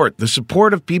support, the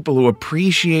support of people who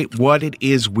appreciate what it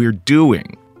is we're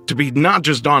doing, to be not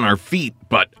just on our feet,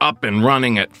 but up and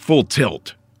running at full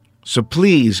tilt. So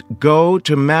please go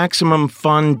to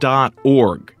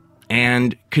MaximumFun.org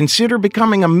and consider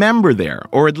becoming a member there,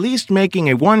 or at least making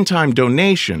a one-time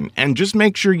donation, and just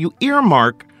make sure you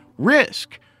earmark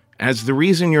Risk as the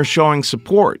reason you're showing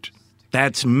support.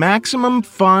 That's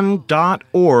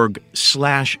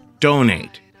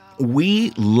MaximumFun.org/donate.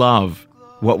 We love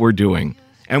what we're doing,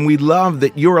 and we love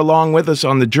that you're along with us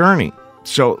on the journey.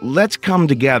 So let's come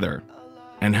together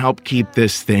and help keep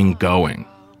this thing going.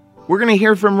 We're going to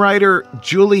hear from writer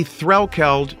Julie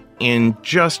Threlkeld in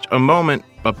just a moment,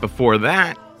 but before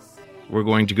that, we're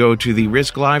going to go to the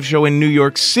Risk Live show in New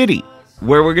York City,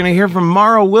 where we're going to hear from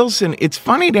Mara Wilson. It's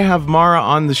funny to have Mara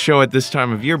on the show at this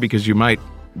time of year because you might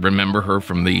remember her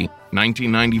from the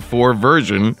 1994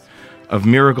 version of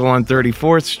Miracle on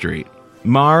 34th Street.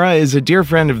 Mara is a dear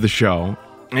friend of the show,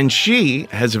 And she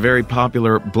has a very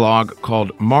popular blog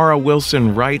called Mara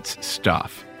Wilson Writes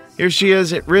Stuff. Here she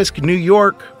is at Risk, New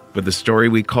York, with a story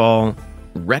we call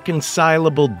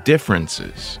Reconcilable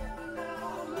Differences.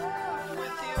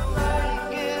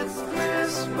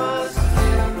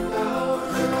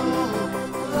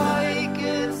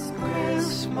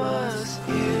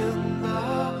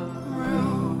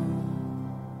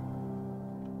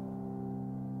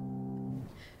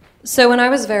 So when I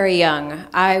was very young,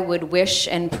 I would wish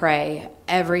and pray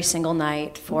every single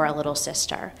night for a little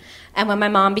sister. And when my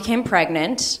mom became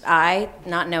pregnant, I,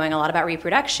 not knowing a lot about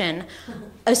reproduction,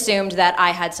 assumed that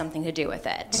I had something to do with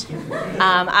it.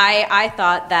 I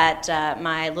thought that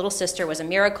my little sister was a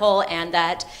miracle and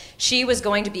that she was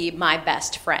going to be my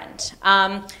best friend.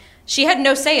 She had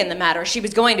no say in the matter. She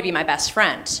was going to be my best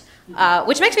friend.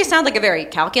 Which makes me sound like a very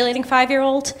calculating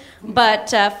 5-year-old,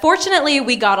 but fortunately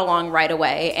we got along right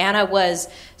away. Anna was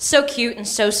so cute and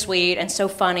so sweet and so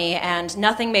funny, and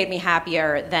nothing made me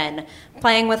happier than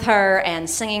playing with her and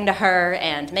singing to her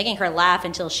and making her laugh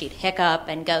until she'd hiccup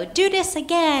and go, "Do this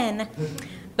again."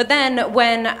 But then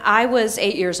when I was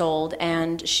 8 years old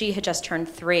and she had just turned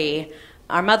 3,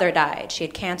 our mother died. She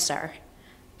had cancer,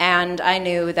 and I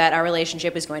knew that our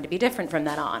relationship was going to be different from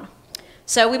then on.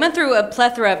 So we went through a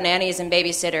plethora of nannies and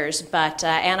babysitters, but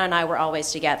Anna and I were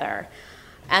always together.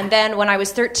 And then when I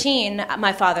was 13,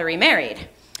 my father remarried.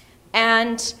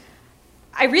 And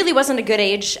I really wasn't at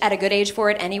a good age for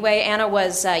it anyway. Anna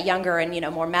was younger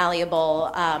and more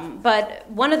malleable. But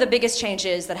one of the biggest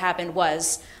changes that happened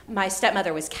was my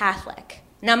stepmother was Catholic.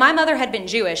 Now, my mother had been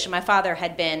Jewish, and my father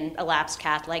had been a lapsed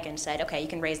Catholic and said, okay, you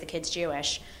can raise the kids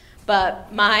Jewish.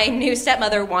 But my new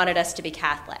stepmother wanted us to be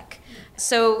Catholic.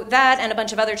 So that and a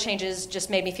bunch of other changes just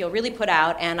made me feel really put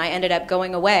out, and I ended up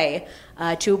going away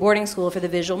to a boarding school for the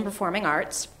visual and performing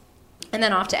arts, and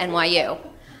then off to NYU,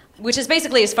 which is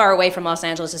basically as far away from Los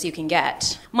Angeles as you can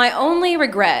get. My only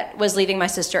regret was leaving my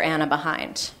sister Anna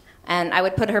behind. And I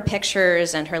would put her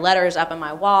pictures and her letters up on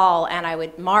my wall, and I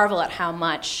would marvel at how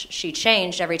much she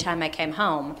changed every time I came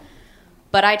home.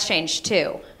 But I changed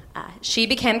too. She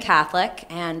became Catholic,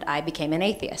 and I became an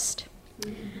atheist.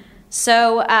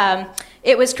 So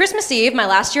it was Christmas Eve, my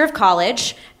last year of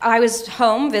college. I was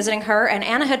home visiting her, and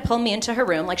Anna had pulled me into her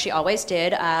room, like she always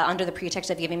did, under the pretext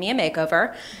of giving me a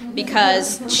makeover,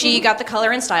 because she got the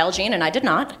color and style gene, and I did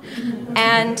not.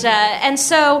 And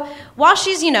so while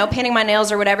she's, painting my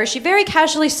nails or whatever, she very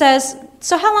casually says,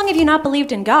 "So how long have you not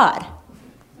believed in God?"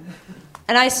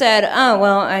 And I said, "Oh,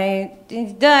 well, I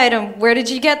died, and where did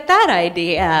you get that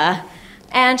idea?"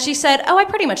 And she said, "Oh, I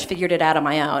pretty much figured it out on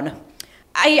my own."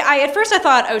 At first I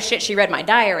thought, oh shit, she read my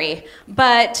diary,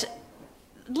 but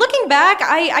looking back,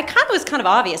 I was kind of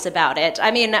obvious about it.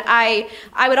 I mean, I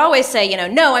would always say,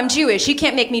 no, I'm Jewish, you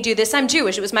can't make me do this, I'm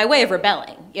Jewish. It was my way of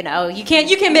rebelling, you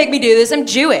can't make me do this, I'm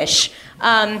Jewish.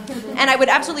 And I would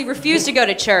absolutely refuse to go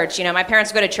to church. My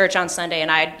parents would go to church on Sunday, and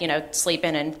I'd, sleep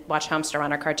in and watch Homestar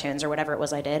Runner cartoons or whatever it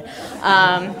was I did.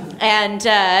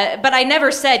 But I never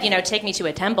said, take me to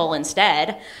a temple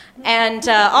instead. And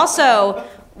also,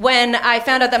 when I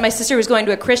found out that my sister was going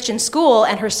to a Christian school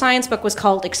and her science book was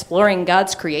called Exploring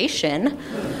God's Creation,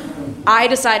 I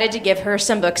decided to give her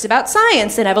some books about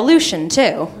science and evolution,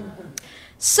 too.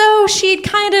 So she'd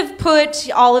kind of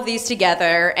put all of these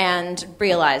together and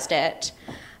realized it.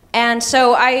 And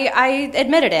so I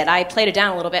admitted it. I played it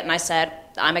down a little bit and I said,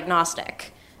 I'm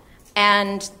agnostic.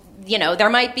 And, there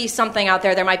might be something out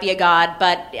there might be a God,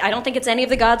 but I don't think it's any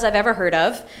of the gods I've ever heard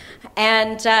of.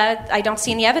 And I don't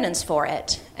see any evidence for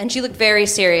it. And she looked very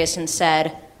serious and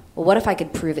said, well, what if I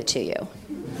could prove it to you?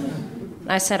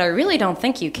 And I said, I really don't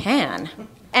think you can.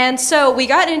 And so we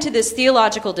got into this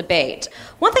theological debate.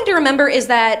 One thing to remember is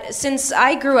that since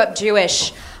I grew up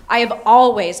Jewish, I have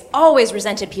always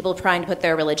resented people trying to put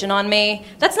their religion on me.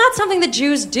 That's not something that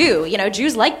Jews do.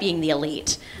 Jews like being the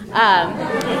elite.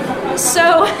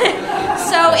 So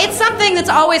it's something that's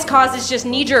always caused this just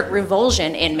knee-jerk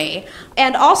revulsion in me.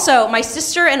 And also, my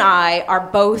sister and I are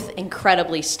both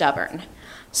incredibly stubborn.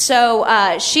 So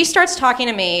she starts talking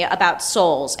to me about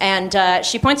souls, and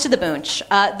she points to the Boonch.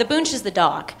 The Boonch is the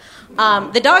dog.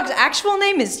 The dog's actual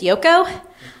name is Yoko.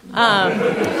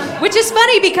 Which is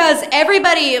funny because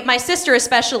everybody, my sister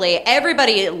especially,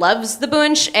 everybody loves the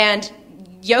Boonch, and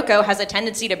Yoko has a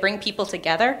tendency to bring people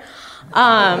together.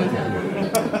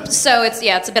 So it's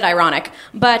a bit ironic.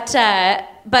 But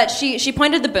she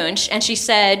pointed the Boonch and she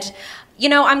said,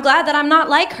 I'm glad that I'm not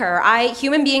like her.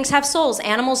 Human beings have souls,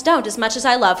 animals don't. As much as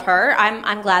I love her,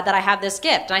 I'm glad that I have this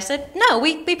gift. And I said, no,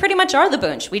 we pretty much are the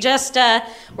Boonch. We just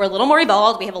we're a little more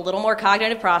evolved. We have a little more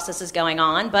cognitive processes going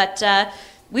on, but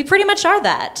we pretty much are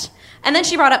that. And then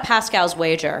she brought up Pascal's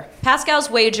wager. Pascal's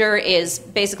wager is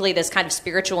basically this kind of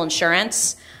spiritual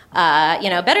insurance.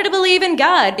 Better to believe in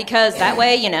God because that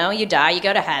way, you die, you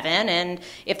go to heaven. And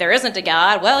if there isn't a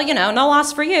God, well, no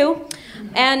loss for you.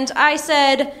 And I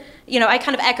said, I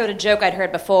kind of echoed a joke I'd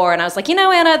heard before. And I was like,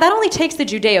 Anna, that only takes the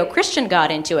Judeo-Christian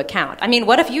God into account. I mean,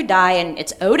 what if you die and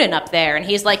it's Odin up there? And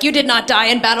he's like, you did not die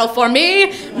in battle for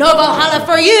me. No Valhalla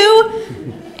for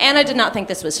you. Anna did not think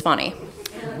this was funny.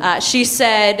 She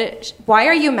said, why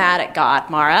are you mad at God,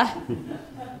 Mara?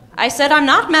 I said, I'm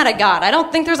not mad at God. I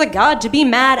don't think there's a God to be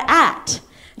mad at.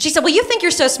 She said, well, you think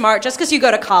you're so smart just because you go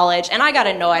to college. And I got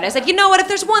annoyed. I said, you know what? If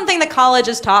there's one thing that college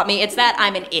has taught me, it's that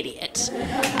I'm an idiot.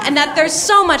 And that there's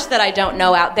so much that I don't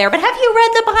know out there. But have you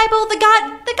read the Bible? The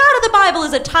God of the Bible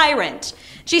is a tyrant.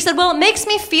 She said, well, it makes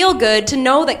me feel good to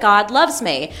know that God loves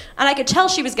me. And I could tell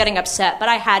she was getting upset, but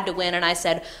I had to win. And I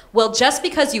said, well, just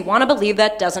because you want to believe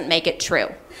that doesn't make it true.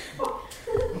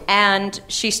 And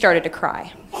she started to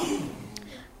cry.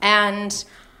 And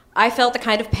I felt the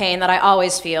kind of pain that I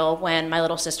always feel when my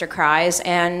little sister cries.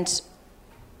 And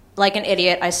like an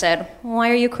idiot, I said, why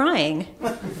are you crying?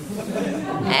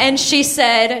 And she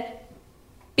said,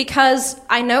 because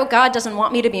I know God doesn't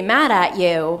want me to be mad at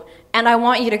you, and I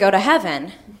want you to go to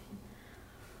heaven.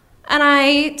 And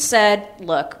I said,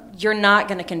 look, you're not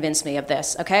going to convince me of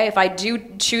this, okay? If I do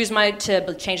choose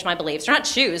to change my beliefs, or not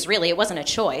choose, really, it wasn't a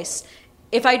choice.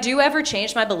 If I do ever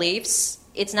change my beliefs,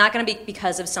 it's not going to be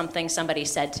because of something somebody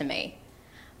said to me.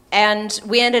 And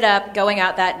we ended up going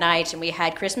out that night, and we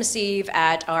had Christmas Eve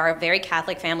at our very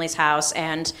Catholic family's house,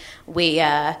 and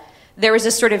there was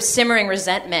this sort of simmering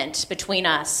resentment between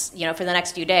us, for the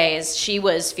next few days. She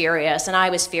was furious, and I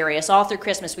was furious. All through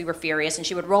Christmas, we were furious, and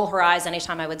she would roll her eyes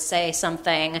anytime I would say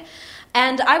something.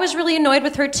 And I was really annoyed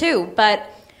with her, too. But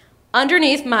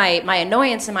underneath my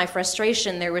annoyance and my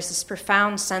frustration, there was this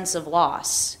profound sense of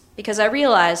loss, because I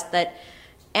realized that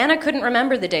Anna couldn't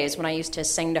remember the days when I used to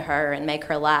sing to her and make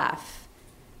her laugh.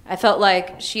 I felt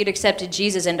like she had accepted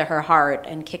Jesus into her heart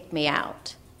and kicked me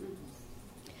out.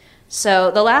 So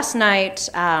the last night,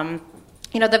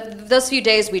 those few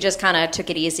days we just kind of took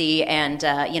it easy and,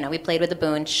 we played with the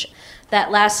Boonch.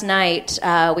 That last night,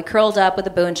 we curled up with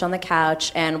the Boonch on the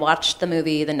couch and watched the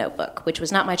movie The Notebook, which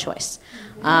was not my choice.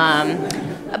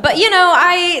 But,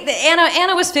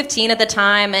 Anna was 15 at the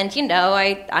time, and,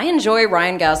 I enjoy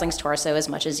Ryan Gosling's torso as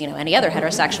much as, any other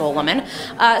heterosexual woman.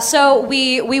 So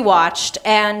we watched,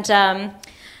 and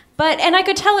I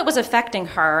could tell it was affecting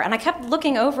her, and I kept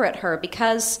looking over at her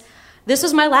because this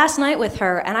was my last night with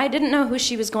her, and I didn't know who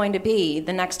she was going to be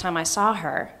the next time I saw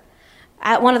her.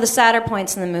 At one of the sadder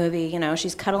points in the movie,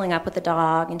 she's cuddling up with the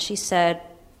dog, and she said,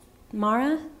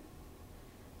 Mara?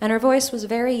 And her voice was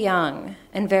very young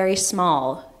and very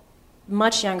small,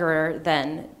 much younger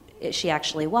than she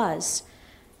actually was.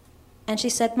 And she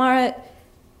said, Mara,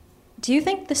 do you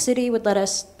think the city would let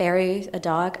us bury a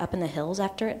dog up in the hills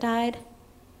after it died?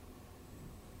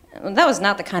 That was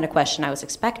not the kind of question I was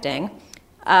expecting.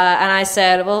 And I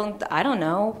said, well, I don't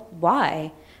know.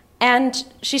 Why? And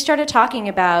she started talking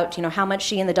about, how much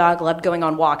she and the dog loved going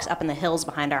on walks up in the hills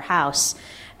behind our house,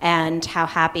 and how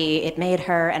happy it made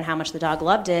her, and how much the dog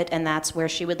loved it, and that's where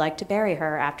she would like to bury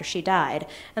her after she died.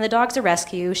 And the dog's a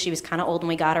rescue. She was kind of old when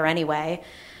we got her anyway.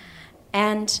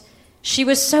 And she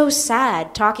was so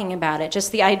sad talking about it.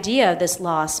 Just the idea of this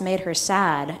loss made her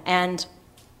sad. And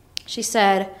she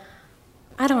said,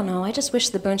 I don't know, I just wish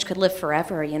the Boonch could live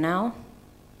forever, And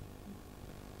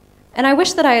I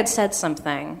wish that I had said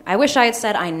something. I wish I had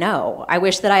said, I know. I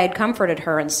wish that I had comforted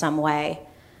her in some way.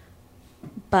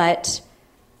 But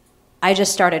I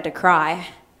just started to cry.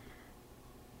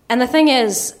 And the thing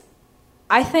is,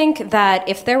 I think that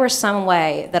if there were some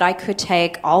way that I could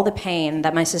take all the pain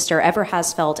that my sister ever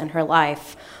has felt in her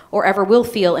life, or ever will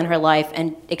feel in her life,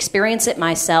 and experience it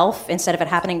myself instead of it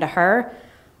happening to her,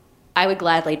 I would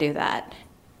gladly do that.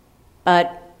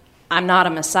 But I'm not a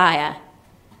messiah.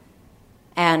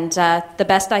 And the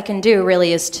best I can do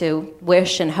really is to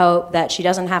wish and hope that she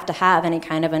doesn't have to have any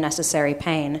kind of unnecessary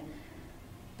pain.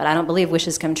 But I don't believe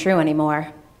wishes come true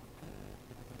anymore.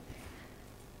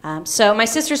 So my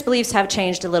sister's beliefs have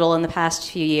changed a little in the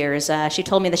past few years. She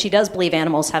told me that she does believe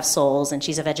animals have souls, and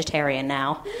she's a vegetarian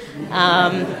now.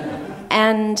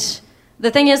 And the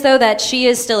thing is, though, that she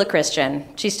is still a Christian.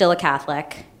 She's still a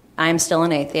Catholic. I'm still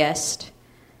an atheist.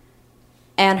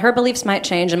 And her beliefs might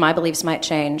change and my beliefs might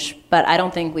change, but I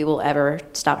don't think we will ever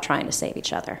stop trying to save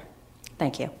each other.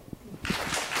 Thank you.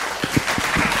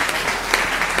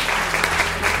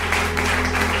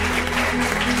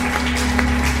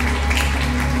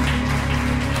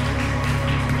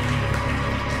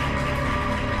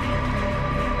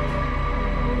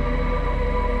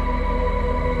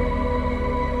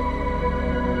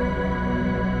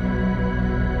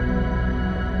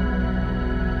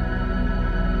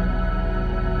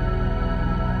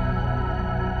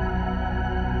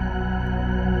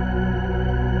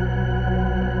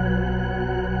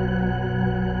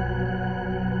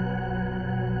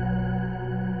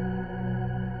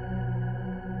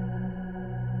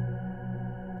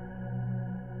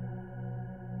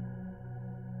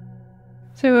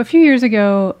 So a few years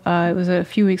ago, it was a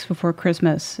few weeks before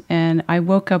Christmas, and I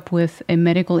woke up with a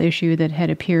medical issue that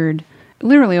had appeared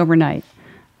literally overnight.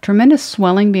 Tremendous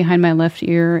swelling behind my left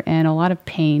ear and a lot of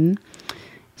pain.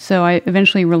 So I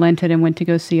eventually relented and went to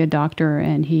go see a doctor,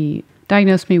 and he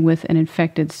diagnosed me with an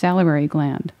infected salivary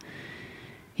gland.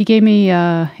 He gave me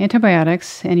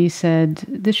antibiotics, and he said,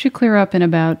 this should clear up in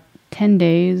about 10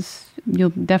 days. You'll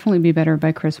definitely be better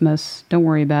by Christmas. Don't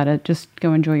worry about it. Just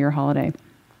go enjoy your holiday.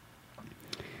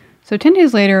 So 10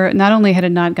 days later, not only had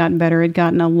it not gotten better, it had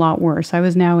gotten a lot worse. I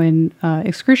was now in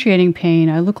excruciating pain.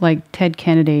 I looked like Ted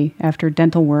Kennedy after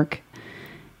dental work.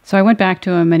 So I went back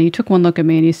to him, and he took one look at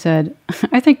me, and he said,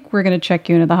 I think we're going to check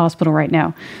you into the hospital right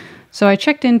now. So I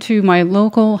checked into my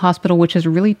local hospital, which is a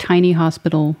really tiny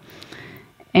hospital.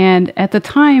 And at the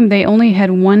time, they only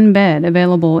had one bed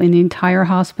available in the entire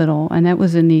hospital, and that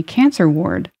was in the cancer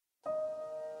ward.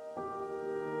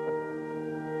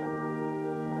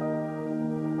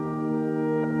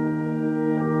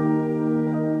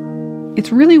 It's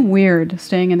really weird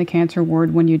staying in the cancer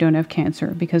ward when you don't have cancer,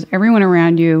 because everyone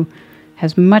around you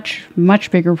has much, much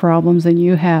bigger problems than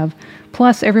you have.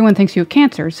 Plus, everyone thinks you have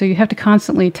cancer, so you have to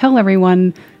constantly tell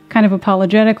everyone kind of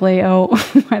apologetically, oh,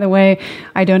 by the way,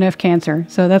 I don't have cancer.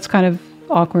 So that's kind of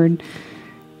awkward.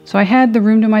 So I had the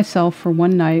room to myself for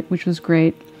one night, which was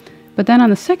great. But then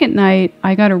on the second night,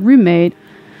 I got a roommate.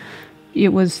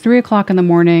 It was 3 o'clock in the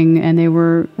morning, and they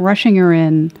were rushing her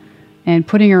in and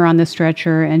putting her on the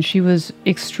stretcher, and she was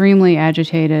extremely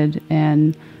agitated,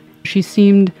 and she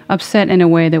seemed upset in a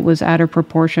way that was out of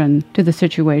proportion to the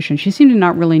situation. She seemed to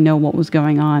not really know what was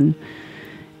going on.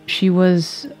 She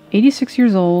was 86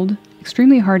 years old,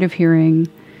 extremely hard of hearing,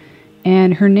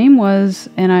 and her name was,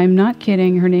 and I'm not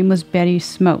kidding, her name was Betty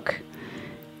Smoke.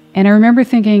 And I remember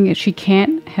thinking she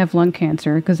can't have lung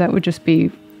cancer, because that would just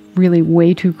be really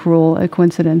way too cruel a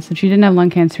coincidence. And she didn't have lung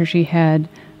cancer, she had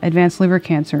advanced liver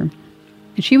cancer.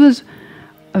 And she was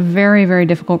a very, very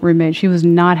difficult roommate. She was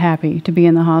not happy to be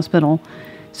in the hospital.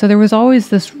 So there was always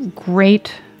this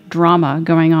great drama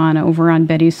going on over on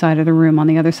Betty's side of the room, on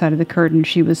the other side of the curtain.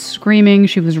 She was screaming,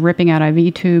 she was ripping out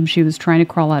IV tubes, she was trying to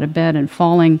crawl out of bed and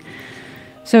falling.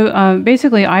 So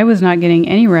basically, I was not getting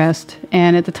any rest.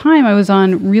 And at the time, I was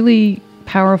on really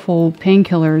powerful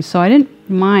painkillers, so I didn't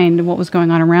mind what was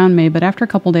going on around me. But after a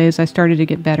couple days, I started to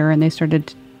get better, and they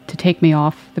started to take me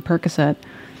off the Percocet.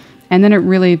 And then it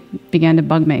really began to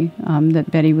bug me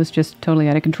that Betty was just totally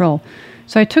out of control.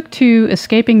 So I took to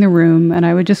escaping the room, and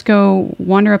I would just go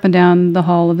wander up and down the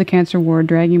hall of the cancer ward,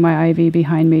 dragging my IV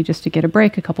behind me just to get a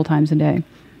break a couple times a day.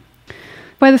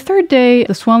 By the third day,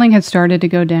 the swelling had started to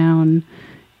go down.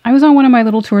 I was on one of my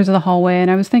little tours of the hallway,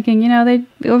 and I was thinking, I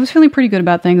was feeling pretty good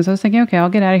about things. I was thinking, okay, I'll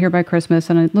get out of here by Christmas,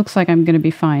 and it looks like I'm going to be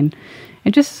fine.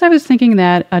 And just as I was thinking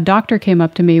that, a doctor came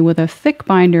up to me with a thick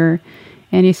binder,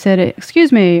 and he said,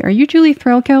 excuse me, are you Julie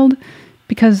Threlkeld?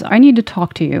 Because I need to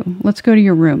talk to you. Let's go to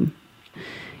your room.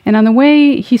 And on the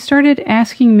way, he started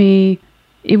asking me,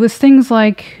 it was things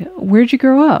like, where'd you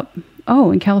grow up?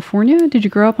 Oh, in California? Did you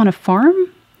grow up on a farm?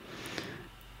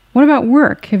 What about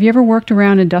work? Have you ever worked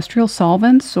around industrial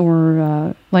solvents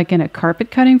or like in a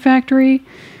carpet cutting factory?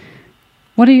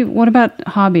 What about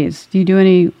hobbies? Do you do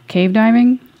any cave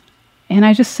diving? And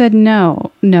I just said,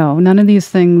 no, none of these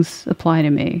things apply to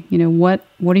me.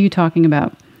 What are you talking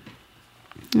about?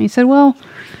 And he said, well,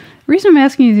 the reason I'm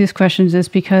asking you these questions is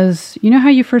because you know how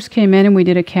you first came in and we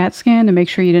did a CAT scan to make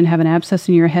sure you didn't have an abscess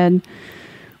in your head?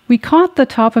 We caught the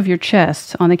top of your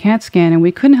chest on the CAT scan, and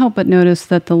we couldn't help but notice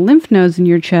that the lymph nodes in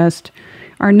your chest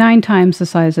are 9 times the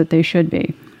size that they should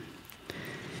be.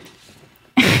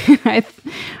 I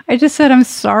just said, I'm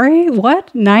sorry,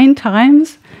 what? 9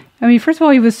 times? I mean, first of all,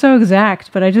 he was so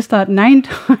exact, but I just thought 9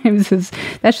 times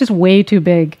that's just way too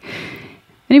big.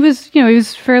 And he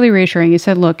was fairly reassuring. He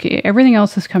said, look, everything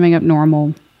else is coming up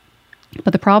normal.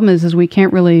 But the problem is we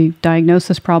can't really diagnose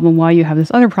this problem while you have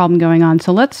this other problem going on.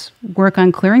 So let's work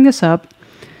on clearing this up.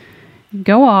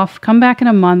 Go off, come back in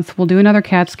a month. We'll do another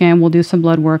CAT scan. We'll do some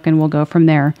blood work, and we'll go from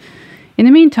there. In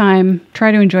the meantime,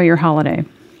 try to enjoy your holiday.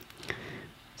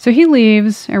 So he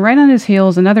leaves, and right on his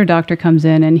heels, another doctor comes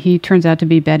in, and he turns out to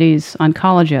be Betty's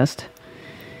oncologist.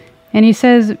 And he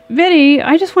says, Betty,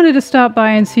 I just wanted to stop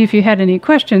by and see if you had any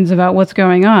questions about what's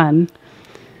going on.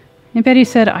 And Betty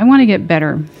said, I want to get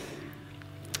better.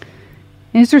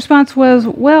 And his response was,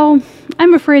 well,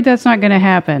 I'm afraid that's not going to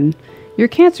happen. Your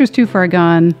cancer's too far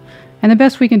gone, and the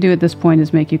best we can do at this point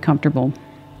is make you comfortable.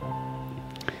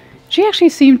 She actually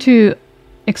seemed to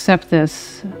accept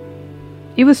this.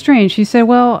 It was strange. She said,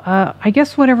 well, I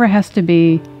guess whatever has to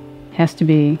be, has to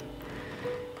be.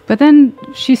 But then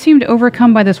she seemed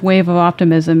overcome by this wave of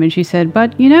optimism, and she said,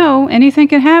 but, anything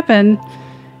can happen.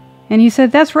 And he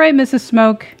said, "That's right, Mrs.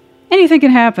 Smoke. Anything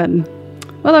can happen."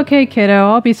 "Well, okay,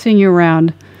 kiddo, I'll be seeing you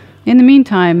around. In the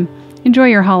meantime, enjoy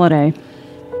your holiday."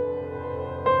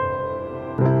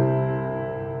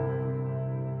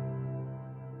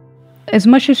 As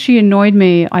much as she annoyed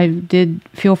me, I did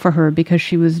feel for her because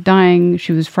she was dying,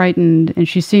 she was frightened, and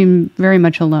she seemed very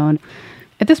much alone.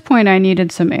 At this point, I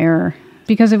needed some air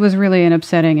because it was really an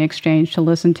upsetting exchange to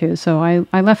listen to. So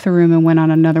I left the room and went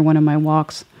on another one of my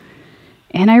walks.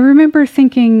 And I remember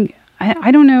thinking,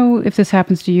 I don't know if this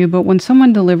happens to you, but when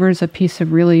someone delivers a piece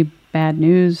of really bad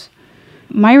news,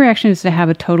 my reaction is to have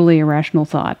a totally irrational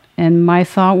thought. And my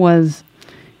thought was,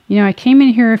 I came in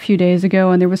here a few days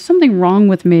ago and there was something wrong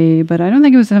with me, but I don't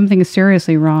think it was something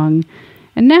seriously wrong.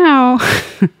 And now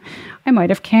I might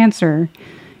have cancer.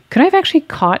 Could I have actually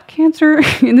caught cancer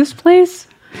in this place?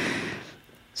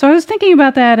 So I was thinking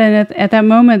about that, and at that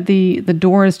moment, the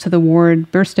doors to the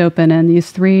ward burst open, and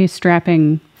these 3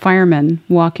 strapping firemen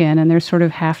walk in, and they're sort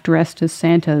of half-dressed as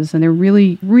Santas, and they're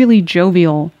really, really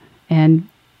jovial and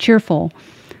cheerful.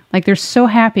 Like, they're so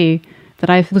happy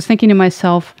that I was thinking to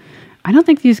myself, I don't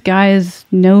think these guys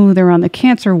know they're on the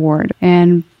cancer ward.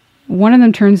 And one of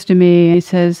them turns to me and he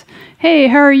says, "Hey,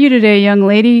 how are you today, young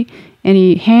lady?" And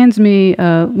he hands me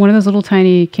one of those little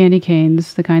tiny candy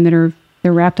canes, the kind that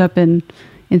they're wrapped up in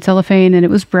cellophane, and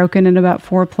it was broken in about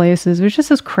 4 places. It was just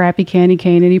this crappy candy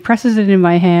cane, and he presses it in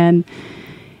my hand.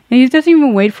 And he doesn't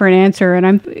even wait for an answer, and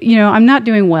I'm not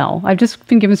doing well. I've just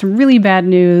been given some really bad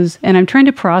news, and I'm trying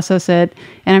to process it,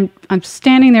 and I'm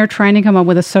standing there trying to come up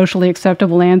with a socially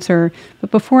acceptable answer.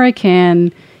 But before I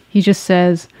can, he just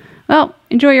says, "Well,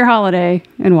 enjoy your holiday,"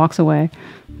 and walks away.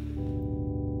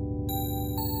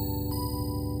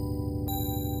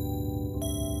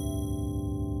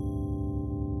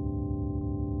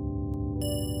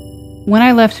 When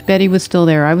I left, Betty was still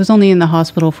there. I was only in the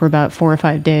hospital for about 4 or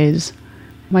 5 days.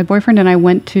 My boyfriend and I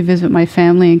went to visit my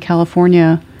family in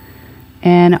California,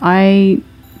 and I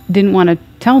didn't want to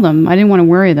tell them. I didn't want to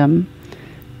worry them.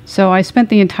 So I spent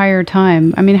the entire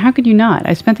time, how could you not?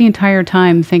 I spent the entire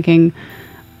time thinking,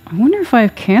 I wonder if I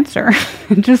have cancer.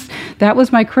 That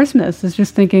was my Christmas, is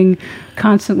just thinking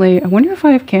constantly, I wonder if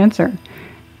I have cancer.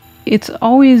 It's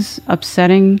always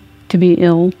upsetting to be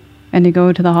ill and to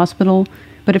go to the hospital,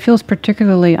 but it feels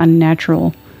particularly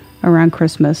unnatural around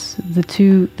Christmas. The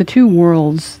two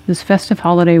worlds, this festive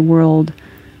holiday world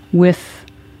with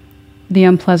the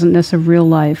unpleasantness of real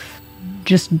life,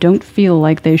 just don't feel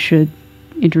like they should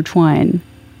intertwine.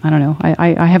 I don't know.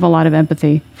 I have a lot of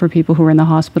empathy for people who are in the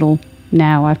hospital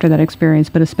now after that experience,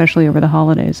 but especially over the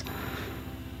holidays.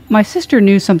 My sister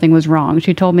knew something was wrong.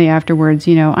 She told me afterwards,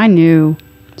 I knew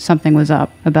something was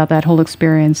up about that whole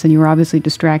experience, and you were obviously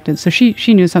distracted. So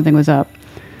she knew something was up.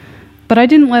 But I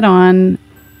didn't let on.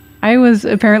 I was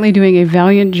apparently doing a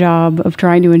valiant job of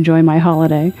trying to enjoy my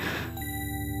holiday.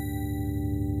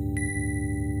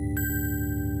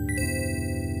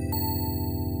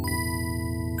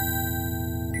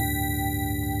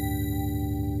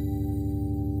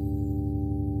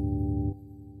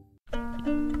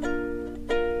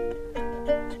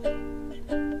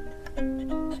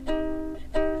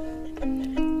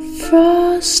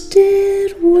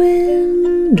 Frosted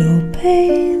window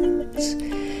panes,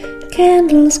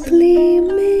 candles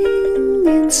gleaming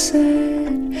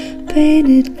inside,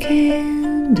 painted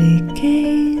candy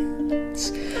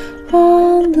canes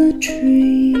on the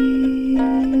tree.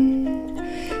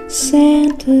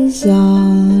 Santa's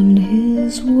on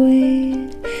his way,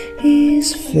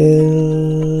 he's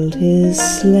filled his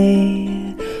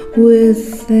sleigh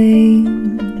with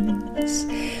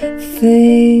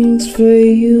things for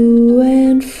you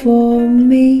and for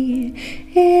me.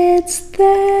 It's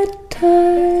that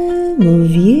time of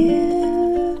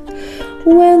year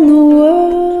when the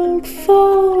world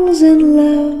falls in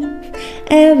love.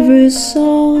 Every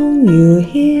song you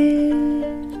hear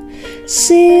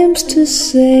seems to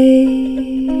say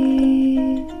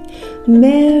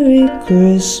Merry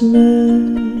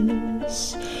Christmas.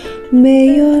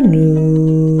 May your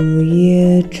New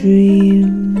Year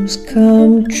dreams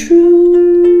come true.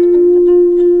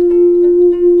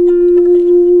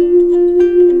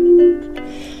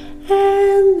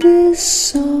 And this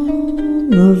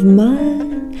song of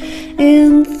mine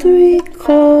in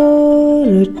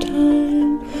 3/4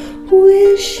 time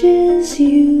wishes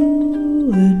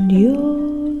you and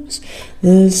yours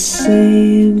the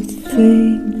same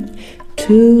thing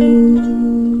too.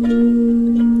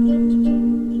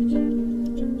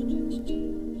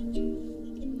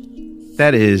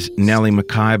 That is Nellie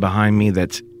McKay behind me.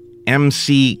 That's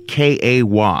MCKAY.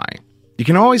 You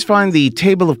can always find the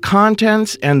table of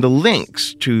contents and the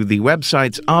links to the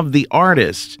websites of the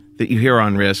artists that you hear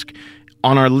on Risk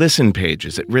on our listen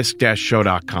pages at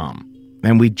risk-show.com.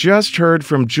 And we just heard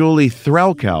from Julie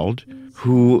Threlkeld,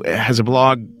 who has a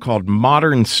blog called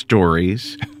Modern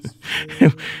Stories.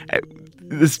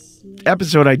 This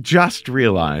episode, I just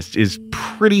realized, is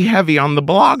pretty heavy on the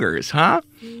bloggers, huh?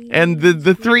 And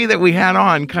the three that we had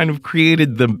on kind of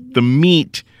created the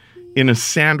meat in a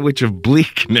sandwich of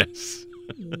bleakness.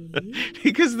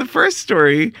 Because the first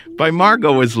story by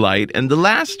Margot was light, and the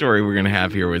last story we're going to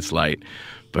have here was light.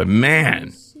 But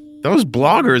man, those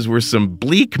bloggers were some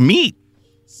bleak meat.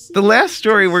 The last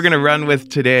story we're going to run with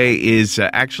today is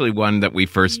actually one that we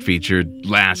first featured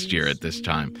last year at this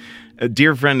time. A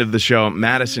dear friend of the show,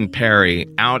 Madison Perry,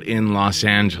 out in Los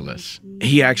Angeles.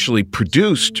 He actually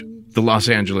produced the Los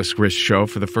Angeles Risk Show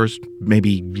for the first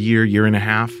maybe year and a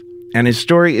half. And his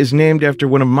story is named after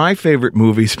one of my favorite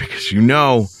movies because, you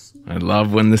know, I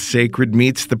love when the sacred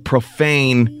meets the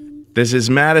profane. This is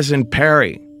Madison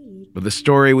Perry with a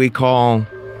story we call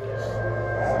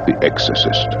The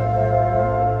Exorcist.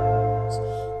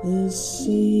 The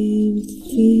same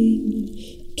thing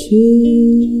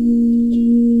too.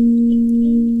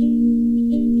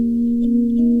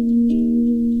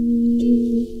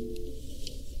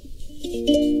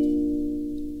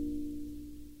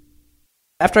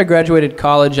 After I graduated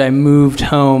college, I moved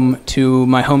home to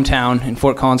my hometown in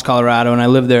Fort Collins, Colorado, and I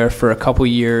lived there for a couple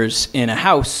years in a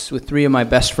house with three of my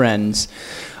best friends.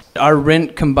 Our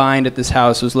rent combined at this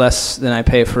house was less than I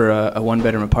pay for a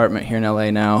one-bedroom apartment here in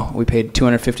LA now. We paid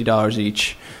 $250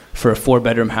 each for a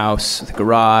four-bedroom house with a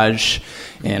garage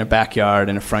and a backyard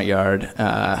and a front yard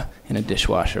and a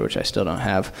dishwasher, which I still don't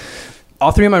have.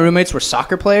 All three of my roommates were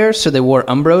soccer players, so they wore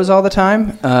Umbros all the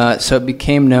time. So it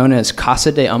became known as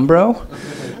Casa de Umbro.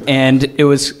 And it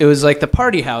was like the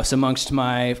party house amongst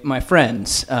my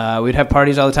friends. We'd have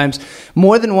parties all the time.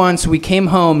 More than once, we came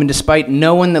home, and despite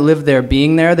no one that lived there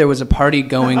being there was a party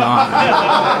going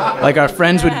on. Like our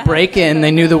friends would break in,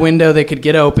 they knew the window they could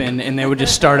get open, and they would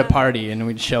just start a party, and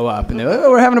we'd show up, and they're like,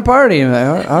 oh, we're having a party. And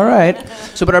I'm like, all right.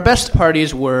 So, but our best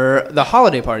parties were the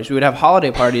holiday parties. We would have holiday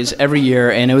parties every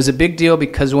year, and it was a big deal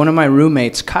because one of my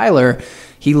roommates, Kyler,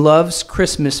 he loves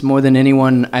Christmas more than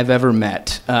anyone I've ever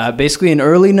met. Basically, in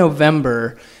early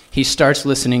November, he starts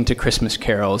listening to Christmas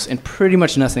carols and pretty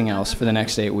much nothing else for the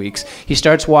next 8 weeks. He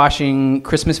starts watching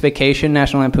Christmas Vacation,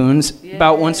 National Lampoons,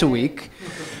 about once a week.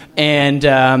 And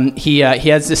he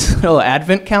has this little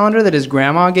advent calendar that his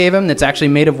grandma gave him that's actually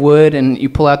made of wood, and you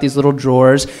pull out these little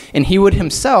drawers, and he would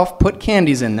himself put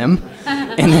candies in them,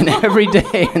 and then every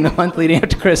day in the month leading up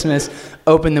to Christmas,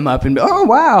 open them up and be, oh,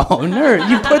 wow, nerd,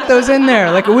 you put those in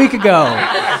there like a week ago.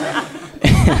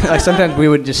 Like sometimes we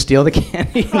would just steal the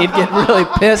candy, and he'd get really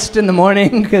pissed in the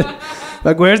morning,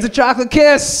 like, where's the chocolate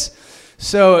kiss?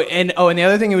 So, and the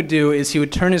other thing he would do is he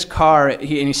would turn his car, and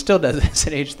he still does this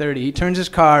at age 30, he turns his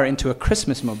car into a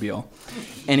Christmas mobile.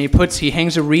 And he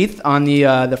hangs a wreath on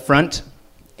the front,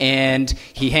 and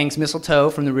he hangs mistletoe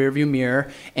from the rearview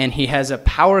mirror, and he has a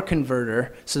power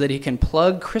converter so that he can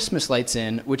plug Christmas lights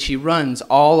in, which he runs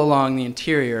all along the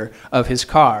interior of his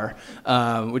car,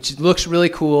 which looks really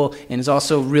cool and is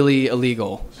also really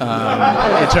illegal,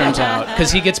 it turns out,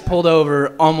 because he gets pulled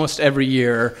over almost every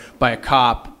year by a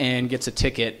cop and gets a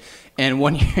ticket. And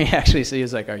one year he actually said, he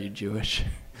was like, are you Jewish?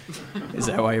 Is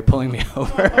that why you're pulling me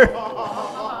over?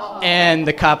 And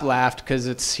the cop laughed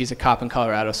because he's a cop in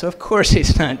Colorado, so of course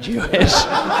he's not Jewish.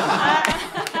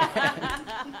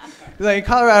 Like in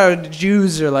Colorado,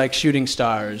 Jews are like shooting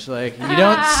stars. Like you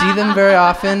don't see them very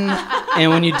often, and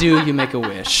when you do, you make a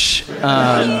wish.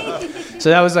 So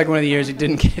that was like one of the years he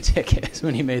didn't get a ticket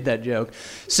when he made that joke.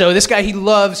 So this guy, he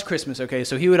loves Christmas, okay?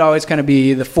 So he would always kind of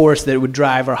be the force that would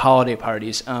drive our holiday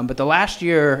parties. But the last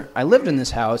year I lived in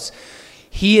this house,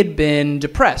 he had been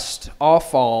depressed all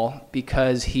fall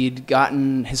because he'd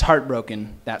gotten his heart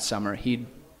broken that summer. He'd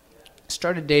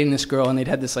started dating this girl, and they'd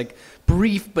had this like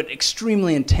brief but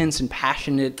extremely intense and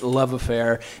passionate love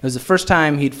affair. It was the first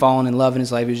time he'd fallen in love in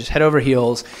his life. He was just head over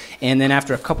heels. And then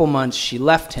after a couple months, she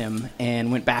left him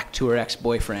and went back to her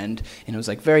ex-boyfriend. And it was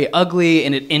like very ugly,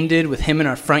 and it ended with him in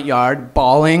our front yard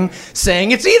bawling,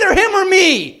 saying, "It's either him or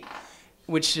me,"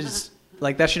 which is...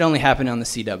 like, that should only happen on the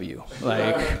CW.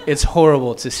 Like, it's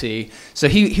horrible to see. So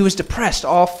he was depressed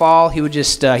all fall. He would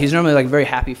just, he's normally like a very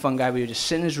happy, fun guy, but he would just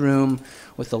sit in his room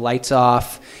with the lights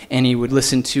off, and he would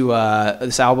listen to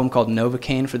this album called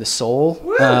Novocaine for the Soul.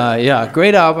 Yeah,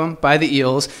 great album by the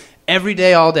Eels. Every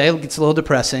day, all day. It gets a little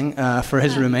depressing for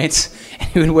his roommates. And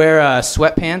he would wear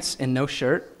sweatpants and no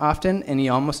shirt often, and he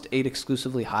almost ate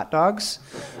exclusively hot dogs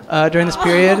during this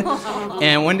period.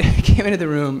 And one day I came into the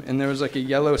room, and there was like a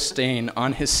yellow stain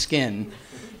on his skin.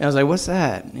 And I was like, "What's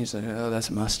that?" And he's like, "Oh, that's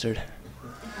mustard."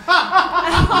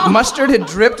 Mustard had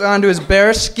dripped onto his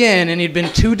bare skin, and he'd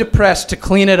been too depressed to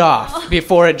clean it off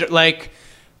before it, like,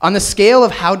 on the scale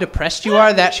of how depressed you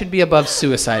are, that should be above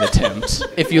suicide attempt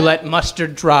if you let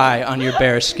mustard dry on your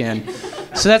bare skin.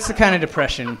 So that's the kind of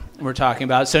depression we're talking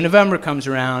about. So November comes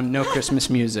around, no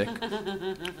Christmas music.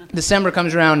 December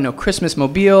comes around, no Christmas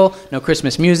mobile, no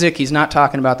Christmas music. He's not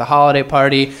talking about the holiday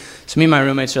party. So me and my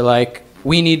roommates are like,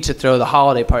 we need to throw the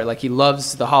holiday party. Like, he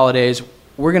loves the holidays.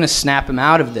 We're going to snap him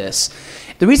out of this.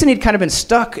 The reason he'd kind of been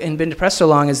stuck and been depressed so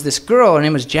long is this girl, her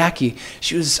name was Jackie.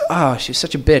 She was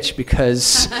such a bitch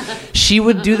because she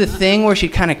would do the thing where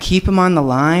she'd kind of keep him on the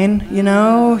line, you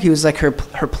know? He was like her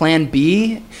plan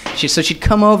B. So she'd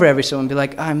come over every so and be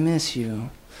like, I miss you.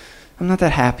 I'm not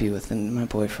that happy with my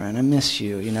boyfriend. I miss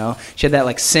you, you know? She had that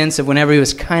like sense of whenever he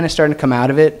was kind of starting to come out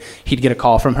of it, he'd get a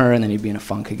call from her and then he'd be in a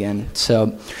funk again.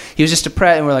 So he was just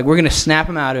depressed, and we're like, we're going to snap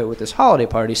him out of it with this holiday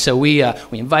party. So we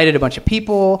invited a bunch of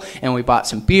people, and we bought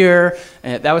some beer,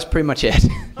 and that was pretty much it.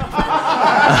 But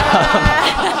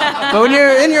when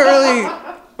you're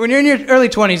in your early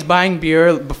 20s, buying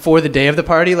beer before the day of the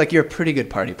party, like, you're a pretty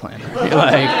good party planner.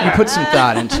 You put some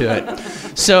thought into it.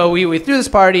 So we threw this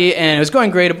party, and it was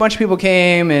going great. A bunch of people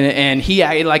came, and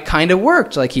he like kind of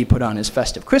worked. Like, he put on his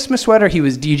festive Christmas sweater. He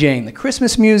was DJing the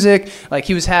Christmas music. Like,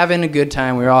 he was having a good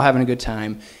time. We were all having a good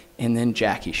time. And then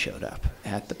Jackie showed up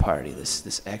at the party,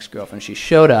 this ex-girlfriend. She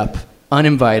showed up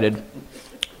uninvited,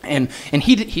 and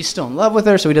he's still in love with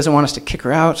her, so he doesn't want us to kick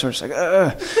her out. So we're just like,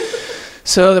 ugh.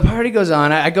 So the party goes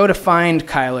on. I go to find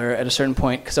Kyler at a certain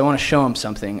point because I want to show him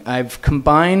something. I've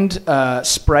combined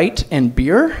Sprite and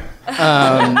beer.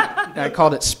 I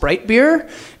called it Sprite beer,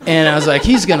 and I was like,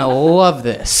 he's going to love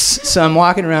this. So I'm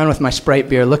walking around with my Sprite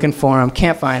beer looking for him,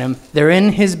 can't find him. They're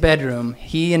in his bedroom.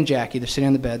 He and Jackie, they're sitting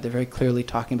on the bed. They're very clearly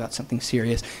talking about something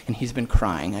serious, and he's been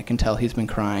crying. I can tell he's been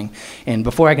crying. And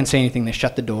before I can say anything, they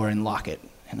shut the door and lock it.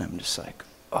 And I'm just like,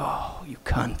 oh, you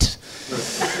cunt.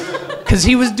 Because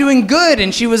he was doing good,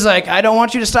 and she was like, I don't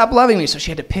want you to stop loving me. So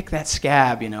she had to pick that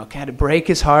scab, you know, had to break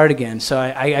his heart again. So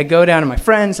I go down to my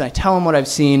friends, and I tell them what I've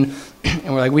seen,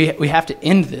 and we're like, we have to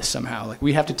end this somehow. Like,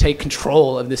 we have to take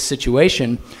control of this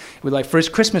situation. We're like, for his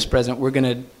Christmas present, we're going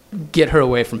to get her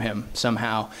away from him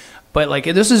somehow. But, like,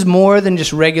 this is more than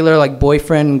just regular, like,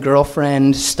 boyfriend,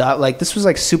 girlfriend stuff. Like, this was,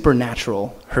 like,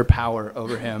 supernatural, her power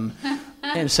over him.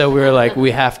 And so we were like,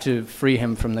 we have to free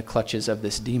him from the clutches of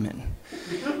this demon.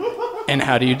 And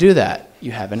how do you do that?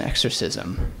 You have an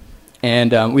exorcism.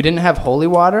 And we didn't have holy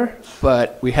water,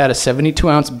 but we had a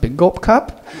 72-ounce Big Gulp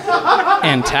cup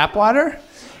and tap water.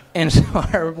 And so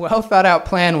our well-thought-out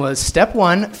plan was, step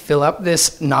 1, fill up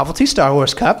this novelty Star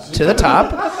Wars cup to the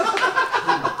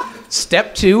top.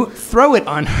 Step 2, throw it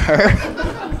on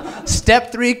her.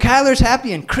 Step 3, Kyler's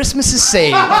happy and Christmas is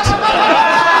saved.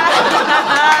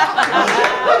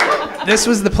 This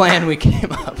was the plan we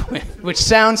came up with, which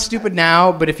sounds stupid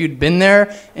now, but if you'd been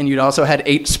there and you'd also had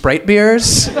 8 Sprite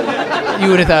beers, you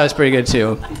would have thought it was pretty good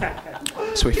too.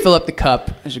 So we fill up the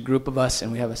cup, there's a group of us,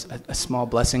 and we have a small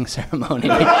blessing ceremony.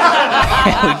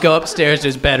 And we go upstairs to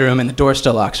his bedroom, and the door's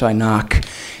still locked, so I knock.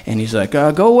 And he's like,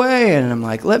 go away. And I'm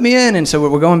like, let me in. And so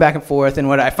we're going back and forth.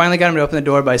 And I finally got him to open the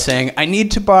door by saying, I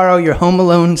need to borrow your Home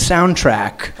Alone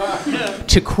soundtrack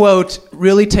to, quote,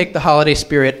 really take the holiday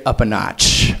spirit up a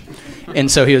notch. And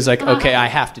so he was like, okay, I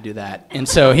have to do that. And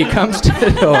so he comes to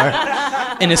the door.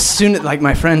 And as soon as, like,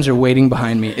 my friends are waiting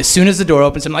behind me, as soon as the door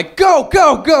opens, I'm like, go,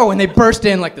 go, go. And they burst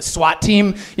in like the SWAT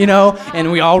team, you know,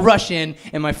 and we all rush in.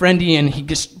 And my friend Ian, he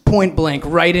just point blank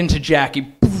right into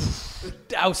Jackie,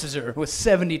 douses her with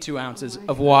 72 ounces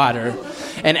of water.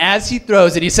 And as he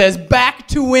throws it, he says, back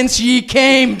to whence ye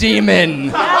came,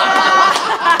 demon.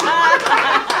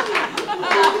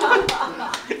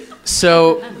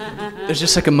 So there's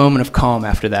just like a moment of calm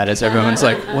after that as everyone's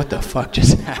like, what the fuck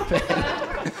just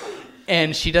happened?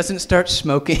 And she doesn't start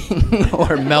smoking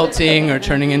or melting or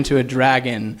turning into a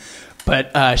dragon.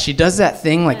 But she does that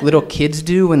thing like little kids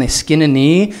do when they skin a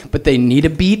knee, but they need a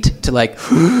beat to like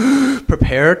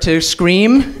prepare to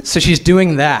scream. So she's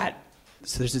doing that.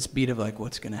 So there's this beat of like,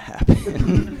 what's going to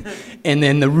happen? And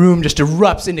then the room just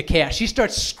erupts into chaos. She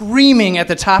starts screaming at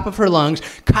the top of her lungs.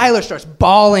 Kyler starts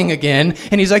bawling again.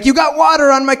 And he's like, you got water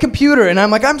on my computer. And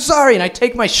I'm like, I'm sorry. And I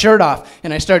take my shirt off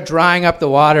and I start drying up the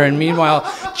water. And meanwhile,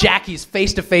 Jackie's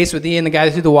face to face with Ian, the guy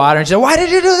that threw the water. And she said, why did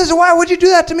you do this? Why would you do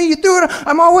that to me? You threw it.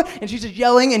 I'm all. And she's just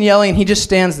yelling and yelling. And he just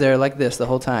stands there like this the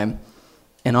whole time.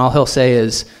 And all he'll say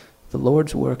is, the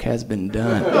Lord's work has been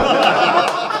done.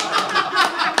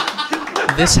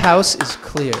 This house is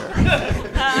clear.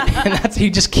 And he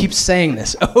just keeps saying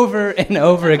this over and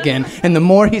over again. And the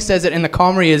more he says it and the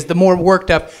calmer he is, the more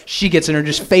worked up she gets, and her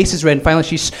just face is red. And finally,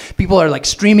 people are like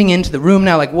streaming into the room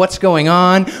now, like, what's going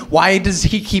on? Why does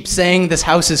he keep saying this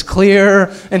house is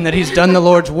clear and that he's done the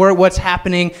Lord's work? What's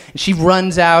happening? And she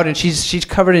runs out, and she's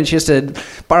covered in, she has to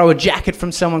borrow a jacket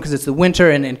from someone because it's the winter.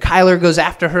 And Kyler goes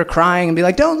after her crying and be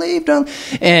like, don't leave, don't.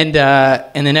 And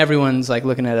then everyone's like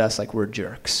looking at us like we're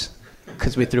jerks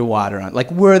because we threw water on.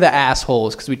 Like, we're the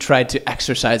assholes because we tried to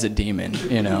exorcise a demon,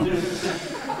 you know.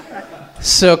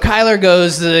 So Kyler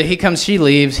goes, she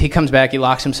leaves, he comes back, he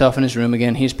locks himself in his room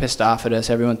again, he's pissed off at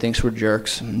us, everyone thinks we're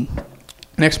jerks. And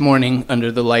next morning,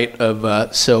 under the light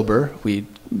of sober, we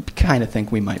kind of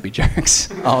think we might be jerks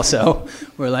also.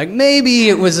 We're like, maybe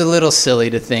it was a little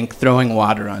silly to think throwing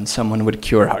water on someone would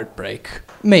cure heartbreak.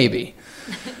 Maybe.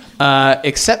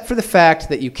 Except for the fact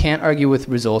that you can't argue with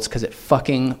results because it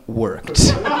fucking worked.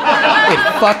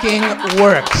 It fucking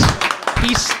worked.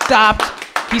 He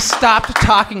stopped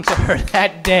talking to her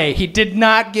that day. He did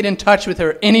not get in touch with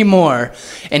her anymore.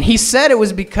 And he said it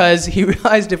was because he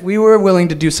realized if we were willing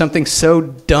to do something so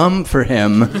dumb for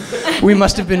him, we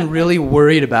must have been really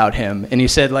worried about him. And he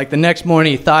said, like, the next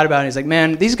morning he thought about it. He's like,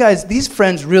 man, these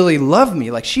friends really love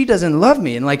me. Like, she doesn't love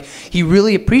me. And, like, he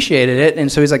really appreciated it. And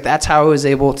so he's like, that's how I was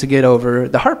able to get over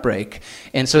the heartbreak.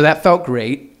 And so that felt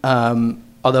great.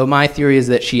 Although my theory is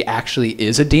that she actually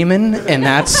is a demon, and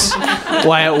that's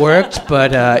why it worked.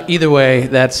 But either way,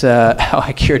 that's how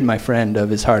I cured my friend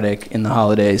of his heartache in the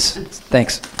holidays.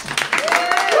 Thanks.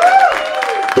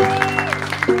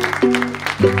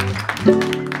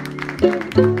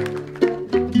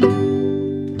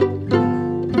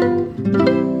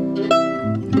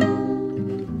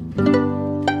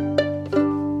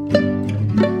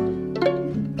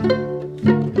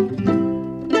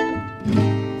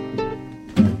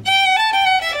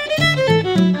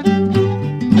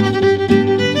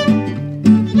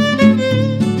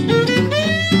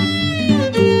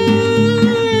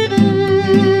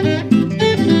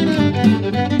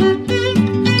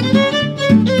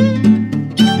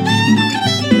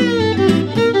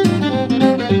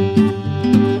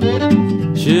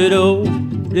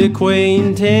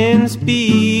 Acquaintance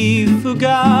be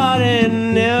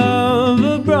forgotten,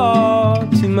 never brought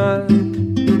to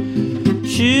mind.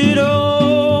 Should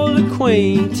old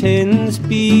acquaintance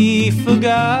be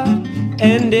forgot,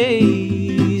 and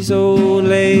days old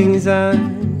lang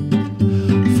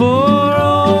syne? For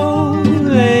old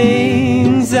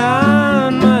lang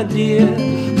syne, my dear,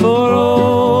 for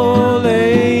old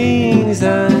lang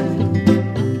syne.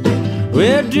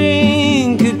 We'll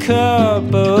drink a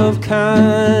cup of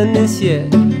kindness yet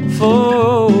for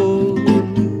old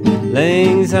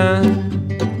lang syne.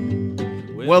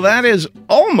 Well, that is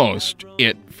almost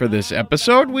it for this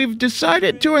episode. We've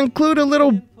decided to include a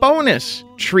little bonus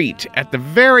treat at the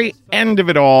very end of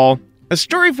it all. A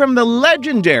story from the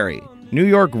legendary New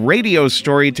York radio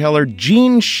storyteller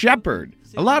Gene Shepard.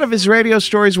 A lot of his radio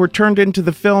stories were turned into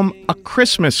the film A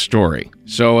Christmas Story.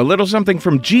 So a little something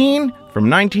from Gene from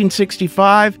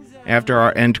 1965 after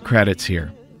our end credits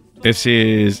here. This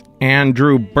is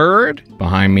Andrew Bird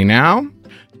behind me now.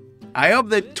 I hope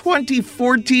that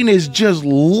 2014 is just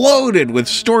loaded with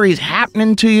stories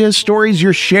happening to you, stories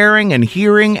you're sharing and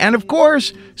hearing, and of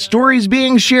course, stories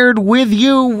being shared with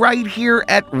you right here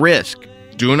at Risk.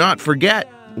 Do not forget,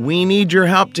 we need your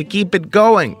help to keep it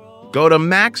going. Go to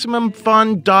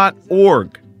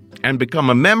MaximumFun.org and become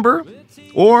a member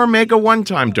or make a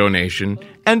one-time donation,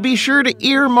 and be sure to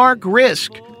earmark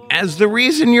Risk as the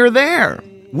reason you're there.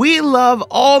 We love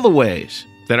all the ways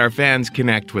that our fans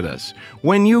connect with us.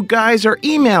 When you guys are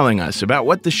emailing us about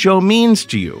what the show means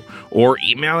to you, or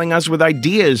emailing us with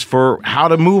ideas for how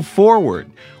to move forward,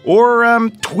 or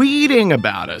tweeting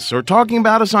about us, or talking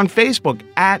about us on Facebook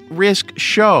at Risk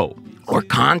Show, or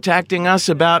contacting us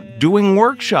about doing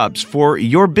workshops for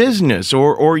your business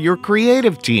or your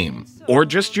creative team, or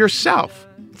just yourself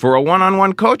for a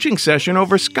one-on-one coaching session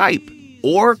over Skype,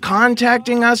 or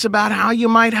contacting us about how you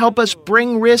might help us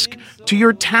bring Risk to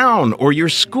your town or your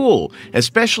school,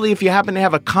 especially if you happen to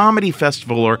have a comedy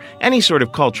festival or any sort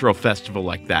of cultural festival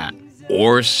like that.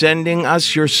 Or sending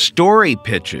us your story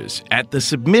pitches at the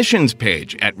submissions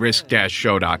page at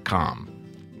risk-show.com.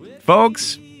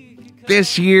 Folks,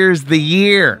 this year's the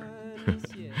year.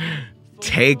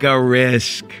 Take a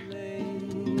risk.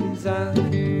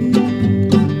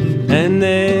 And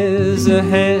there's a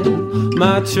hand,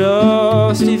 my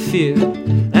trusty fear,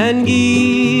 and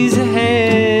gives a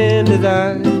hand to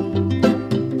thine.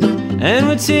 And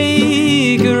we'll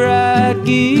take a ride,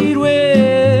 get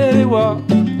where they walk,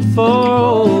 for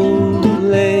old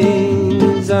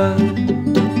lang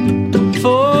syne,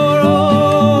 for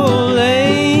old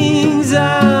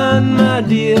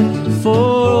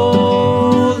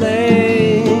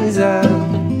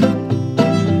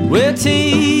We'll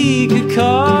take a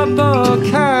cup of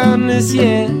kindness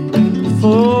yet.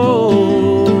 Four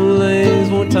lanes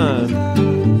one time.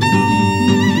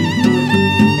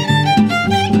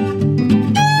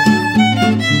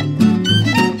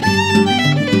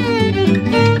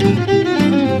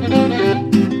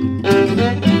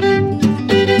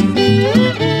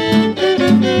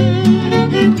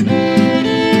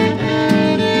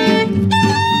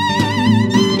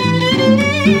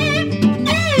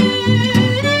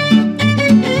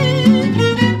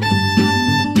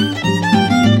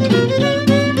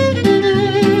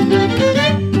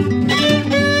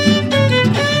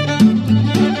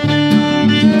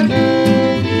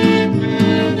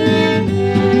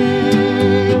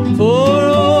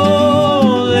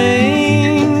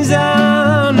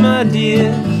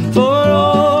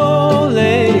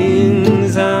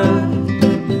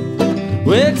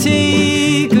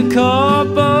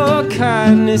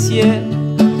 Yet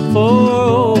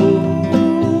for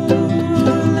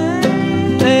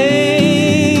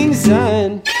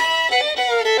anxiety.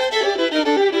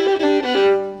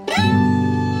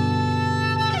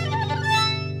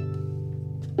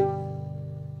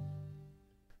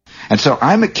 And so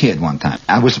I'm a kid one time.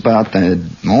 I was about,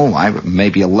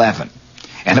 maybe 11.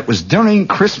 And it was during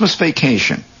Christmas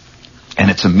vacation. And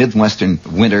it's a Midwestern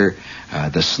winter.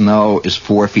 The snow is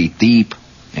 4 feet deep.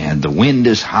 And the wind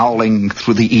is howling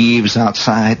through the eaves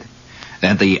outside.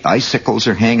 And the icicles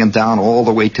are hanging down all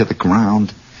the way to the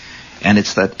ground. And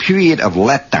it's that period of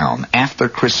letdown after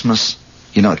Christmas.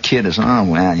 You know, a kid is,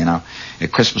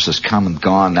 Christmas has come and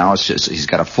gone. Now it's just, he's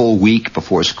got a full week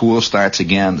before school starts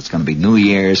again. It's going to be New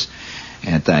Year's.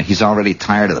 And he's already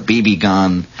tired of the BB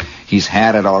gun. He's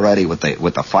had it already with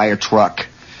the fire truck.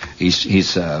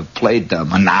 He's played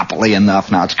Monopoly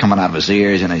enough. Now it's coming out of his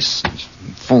ears, and he's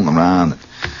fooling around.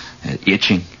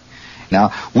 Itching.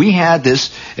 Now, we had this,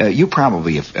 you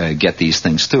probably get these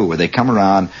things too, where they come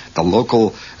around, the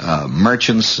local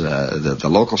merchants, the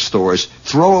local stores,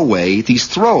 throw away these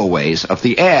throwaways of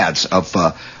the ads of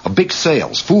big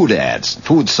sales, food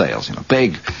sales,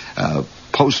 big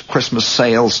post-Christmas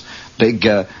sales, big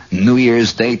New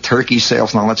Year's Day turkey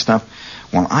sales and all that stuff.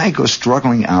 Well, I go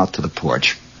struggling out to the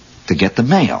porch to get the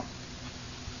mail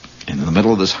in the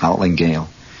middle of this howling gale.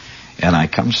 And I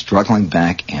come struggling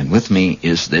back, and with me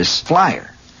is this flyer.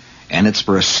 And it's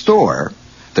for a store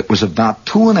that was about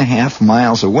 2.5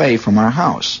 miles away from our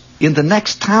house. In the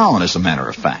next town, as a matter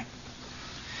of fact.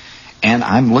 And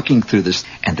I'm looking through this,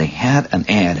 and they had an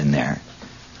ad in there.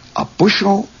 A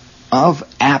bushel of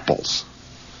apples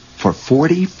for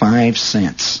 45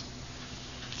 cents.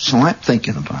 So I'm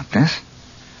thinking about this.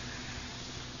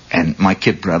 And my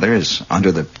kid brother is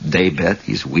under the daybed.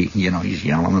 He's weak, he's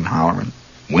yelling and hollering,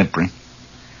 whimpering.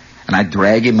 And I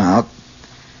drag him out,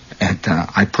 and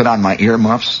I put on my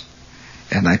earmuffs,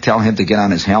 and I tell him to get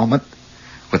on his helmet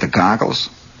with the goggles,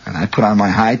 and I put on my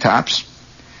high tops,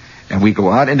 and we go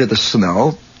out into the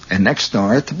snow, and next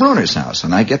door at the Bruner's house,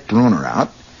 and I get Bruner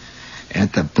out,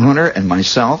 and the Bruner and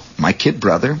myself, my kid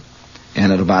brother,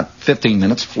 and at about 15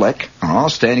 minutes, Flick, are all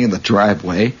standing in the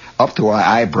driveway, up to our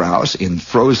eyebrows in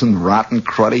frozen, rotten,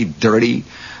 cruddy, dirty,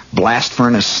 blast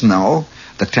furnace snow.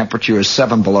 The temperature is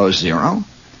 7 below zero.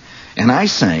 And I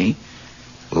say,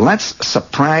 let's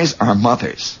surprise our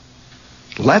mothers.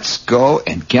 Let's go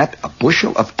and get a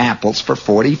bushel of apples for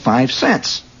 45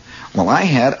 cents. Well, I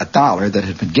had $1 that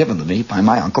had been given to me by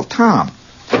my Uncle Tom,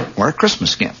 or a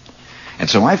Christmas gift. And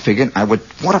so I figured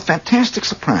what a fantastic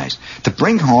surprise, to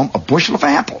bring home a bushel of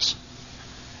apples.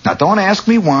 Now, don't ask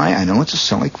me why. I know it's a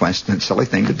silly question, a silly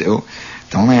thing to do.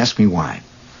 Don't ask me why.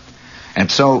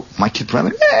 And so my kid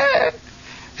brother,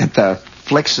 and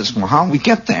Flick says, well, how do we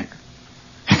get there?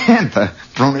 And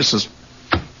Bruner says,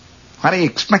 how do you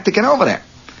expect to get over there?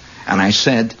 And I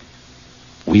said,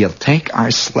 we'll take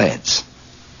our sleds.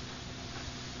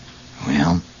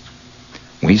 Well,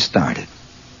 we started.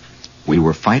 We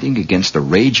were fighting against a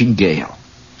raging gale.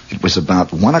 It was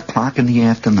about 1 o'clock in the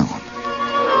afternoon.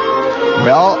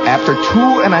 Well, after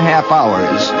 2.5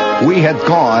 hours, we had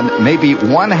gone maybe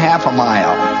 1/2 a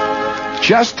mile.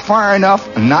 Just far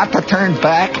enough not to turn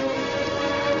back,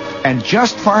 and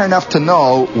just far enough to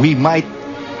know we might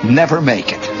never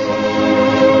make it.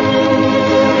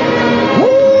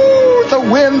 Woo! The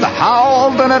wind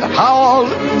howled and it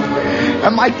howled,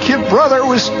 and my kid brother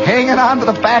was hanging on to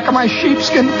the back of my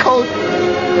sheepskin coat.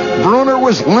 Bruner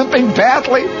was limping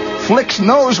badly. Flick's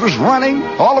nose was running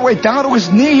all the way down to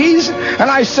his knees, and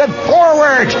I said,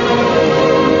 forward!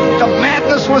 The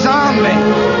madness was on me.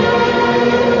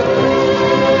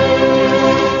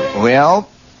 Well,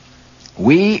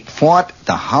 we fought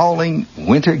the howling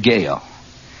winter gale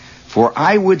for,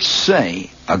 I would say,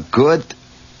 a good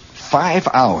 5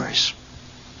 hours.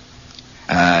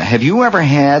 Have you ever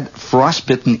had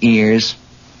frostbitten ears?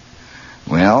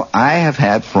 Well, I have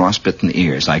had frostbitten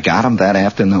ears. I got them that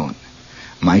afternoon.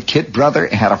 My kid brother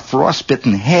had a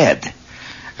frostbitten head.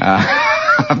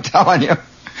 I'm telling you,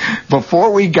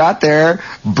 before we got there,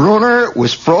 Bruner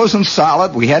was frozen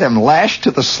solid. We had him lashed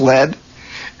to the sled.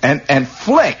 And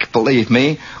Flick, believe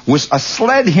me, was a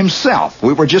sled himself.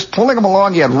 We were just pulling him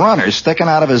along. He had runners sticking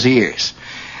out of his ears.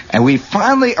 And we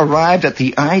finally arrived at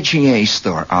the IGA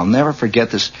store. I'll never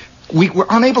forget this. We were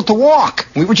unable to walk.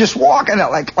 We were just walking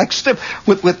like stiff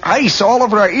with ice all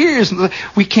over our ears. And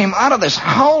we came out of this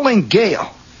howling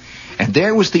gale. And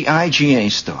there was the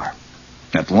IGA store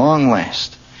at long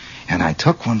last. And I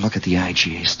took one look at the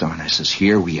IGA store and I says,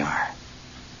 here we are.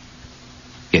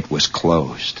 It was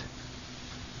closed.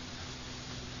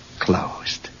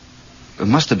 Closed. It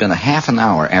must have been a half an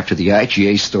hour after the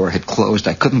IGA store had closed.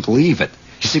 I couldn't believe it.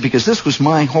 You see, because this was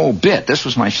my whole bit. This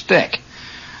was my shtick.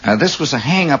 This was a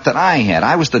hang-up that I had.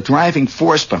 I was the driving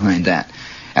force behind that.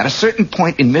 At a certain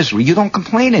point in misery, you don't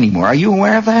complain anymore. Are you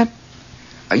aware of that?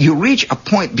 You reach a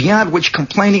point beyond which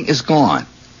complaining is gone.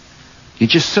 You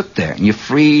just sit there and you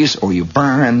freeze or you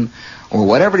burn or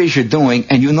whatever it is you're doing,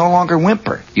 and you no longer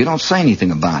whimper. You don't say anything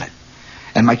about it.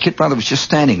 And my kid brother was just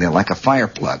standing there like a fire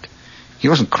plug. He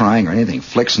wasn't crying or anything.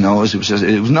 Flick's nose, it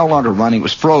was no longer running. It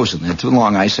was frozen. There were two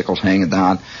long icicles hanging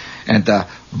down. And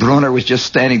Bruner was just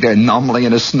standing there numbly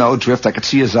in a snowdrift. I could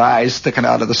see his eyes sticking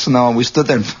out of the snow. And we stood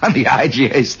there in front of the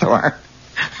IGA store.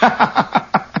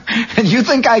 And you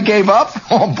think I gave up?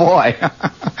 Oh, boy.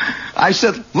 I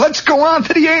said, let's go on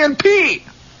to the A&P.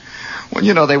 Well,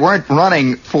 you know, they weren't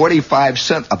running 45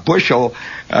 cent a bushel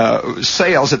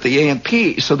sales at the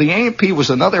A&P. So the A&P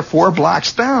was another 4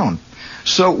 blocks down.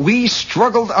 So we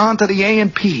struggled on to the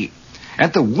A&P.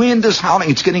 And the wind is howling.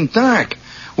 It's getting dark.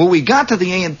 Well, we got to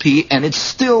the A&P, and it's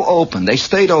still open. They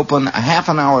stayed open a half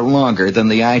an hour longer than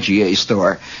the IGA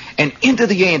store. And into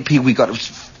the A&P, we got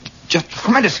just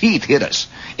tremendous heat hit us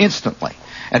instantly.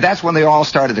 And that's when they all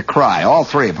started to cry. All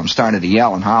three of them started to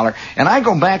yell and holler. And I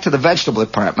go back to the vegetable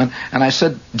department, and I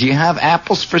said, do you have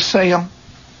apples for sale?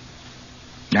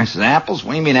 I said, apples?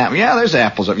 What do you mean apples? Yeah, there's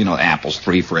apples. You know, apples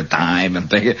 3 for a dime. And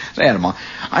they had them all.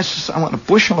 I said, I want a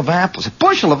bushel of apples. A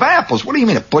bushel of apples? What do you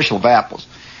mean a bushel of apples?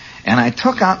 And I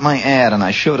took out my ad and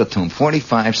I showed it to him,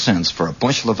 45 cents for a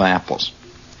bushel of apples.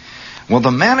 Well,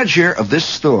 the manager of this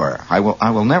store, I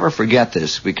will never forget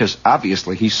this, because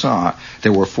obviously he saw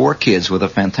there were 4 kids with a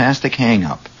fantastic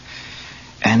hang-up.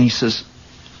 And he says,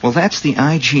 well, that's the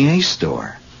IGA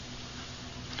store.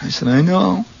 I said, I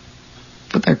know,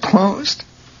 but they're closed.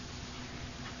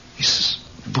 He says,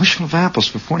 bushel of apples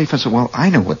for 45 cents. Well, I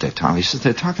know what they're talking about. He says,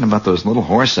 they're talking about those little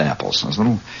horse apples. Those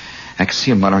little, I can see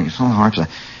him muttering, little horse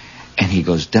apples. And he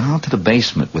goes down to the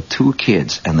basement with 2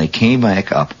 kids, and they came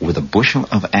back up with a bushel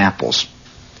of apples.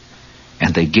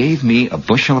 And they gave me a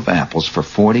bushel of apples for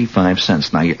 45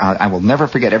 cents. Now, I will never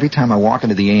forget, every time I walk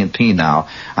into the A&P now,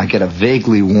 I get a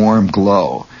vaguely warm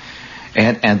glow.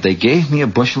 And they gave me a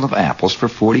bushel of apples for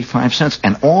 45 cents.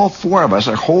 And all 4 of us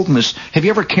are holding this. Have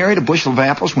you ever carried a bushel of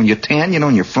apples when you're tan, you know,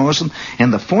 and you're frozen?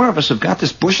 And the 4 of us have got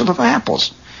this bushel of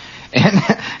apples.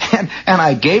 And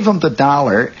I gave him the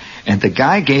 $1, and the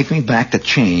guy gave me back the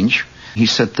change. He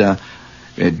said,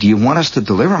 do you want us to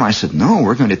deliver them? I said, no,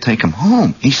 we're going to take them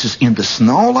home. He says, in the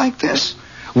snow like this?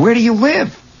 Where do you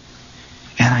live?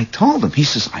 And I told him. He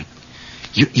says,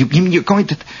 you're going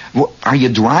to, well, are you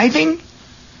driving?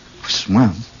 I said,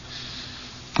 well,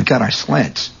 we got our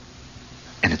sleds.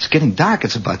 And it's getting dark.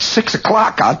 It's about 6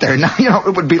 o'clock out there. Now, you know,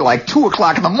 it would be like 2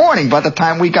 o'clock in the morning by the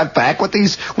time we got back with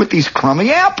these crummy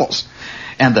apples.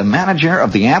 And the manager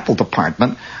of the apple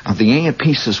department of the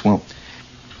A&P says, well,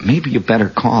 maybe you better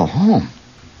call home.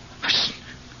 I said,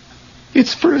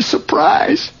 it's for a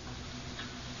surprise.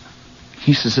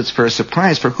 He says, it's for a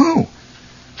surprise for who?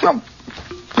 Well, I'm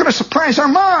going to surprise our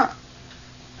ma.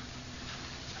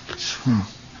 So,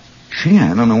 gee,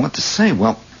 I don't know what to say.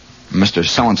 Well, Mr.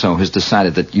 So-and-so has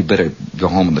decided that you better go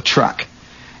home in the truck,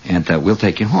 and we'll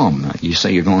take you home. You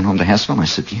say you're going home to Hessville? I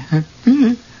said, yeah,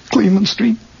 Cleveland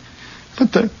Street.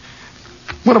 But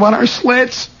what about our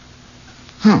sleds?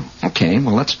 Oh, okay,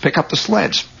 well, let's pick up the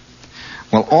sleds.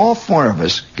 Well, all 4 of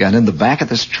us got in the back of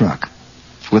this truck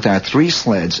with our 3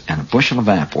 sleds and a bushel of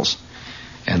apples,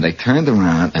 and they turned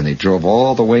around and they drove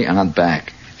all the way on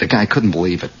back. The guy couldn't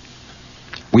believe it.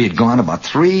 We had gone about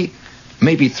 3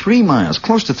 miles,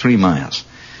 close to 3 miles,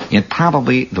 in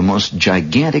probably the most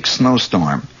gigantic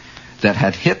snowstorm that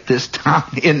had hit this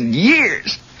town in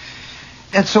years.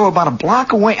 And so about a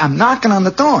block away, I'm knocking on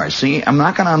the door, see? I'm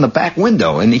knocking on the back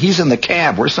window, and he's in the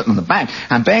cab. We're sitting in the back.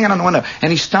 I'm banging on the window,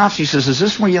 and he stops. He says, "Is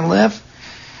this where you live?"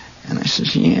 And I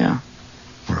says, "Yeah."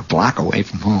 We're a block away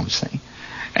from home, see?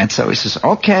 And so he says,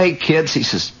 "Okay, kids." He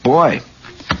says, "Boy,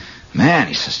 man,"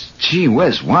 he says, "gee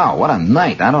whiz, wow, what a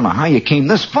night. I don't know how you came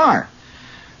this far."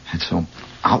 And so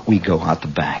out we go out the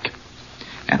back.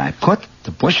 And I put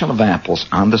the bushel of apples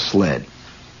on the sled,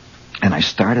 and I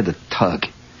started to tug.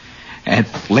 And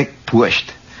Flick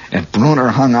pushed, and Bruner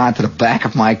hung on to the back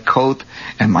of my coat,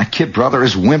 and my kid brother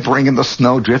is whimpering in the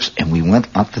snowdrifts, and we went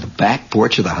up to the back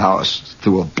porch of the house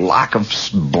through a block of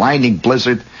blinding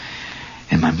blizzard.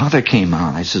 And my mother came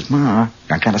out. I says, "Ma,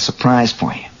 I got a surprise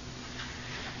for you."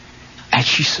 And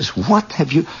she says, "What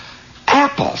have you?"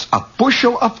 "Apples, a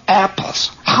bushel of apples.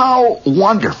 How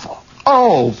wonderful."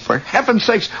 "Oh, for heaven's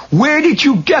sakes, where did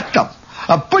you get them?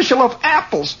 A bushel of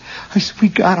apples." I said, "We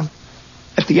got them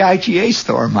at the IGA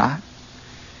store, Ma."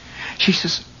 She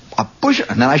says, "A bushel?"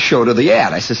 And then I showed her the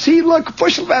ad. I said, "See, look, a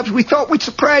bushel of apples. We thought we'd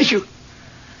surprise you."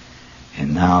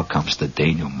 And now comes the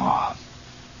denouement.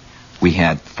 We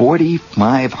had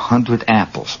 4,500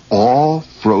 apples, all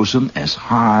frozen as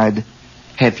hard.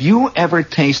 Have you ever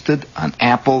tasted an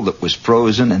apple that was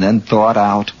frozen and then thawed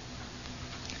out?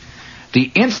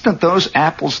 The instant those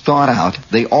apples thawed out,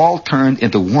 they all turned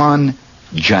into one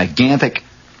gigantic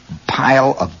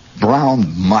pile of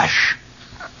brown mush.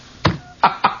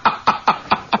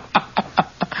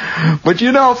 But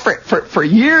you know, for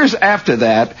years after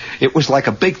that, it was like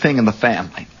a big thing in the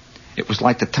family. It was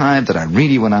like the time that I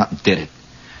really went out and did it.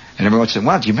 And everyone said,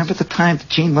 "Well, do you remember the time that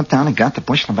Gene went down and got the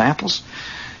bushel of apples?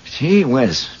 Gee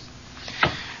whiz.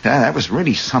 That was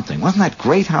really something. Wasn't that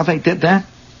great how they did that?"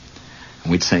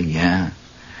 And we'd say, "Yeah."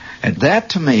 And that,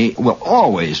 to me, will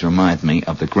always remind me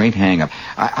of the great hang-up.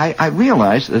 I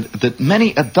realize that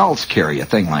many adults carry a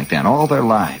thing like that all their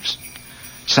lives.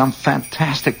 Some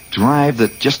fantastic drive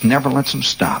that just never lets them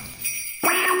stop.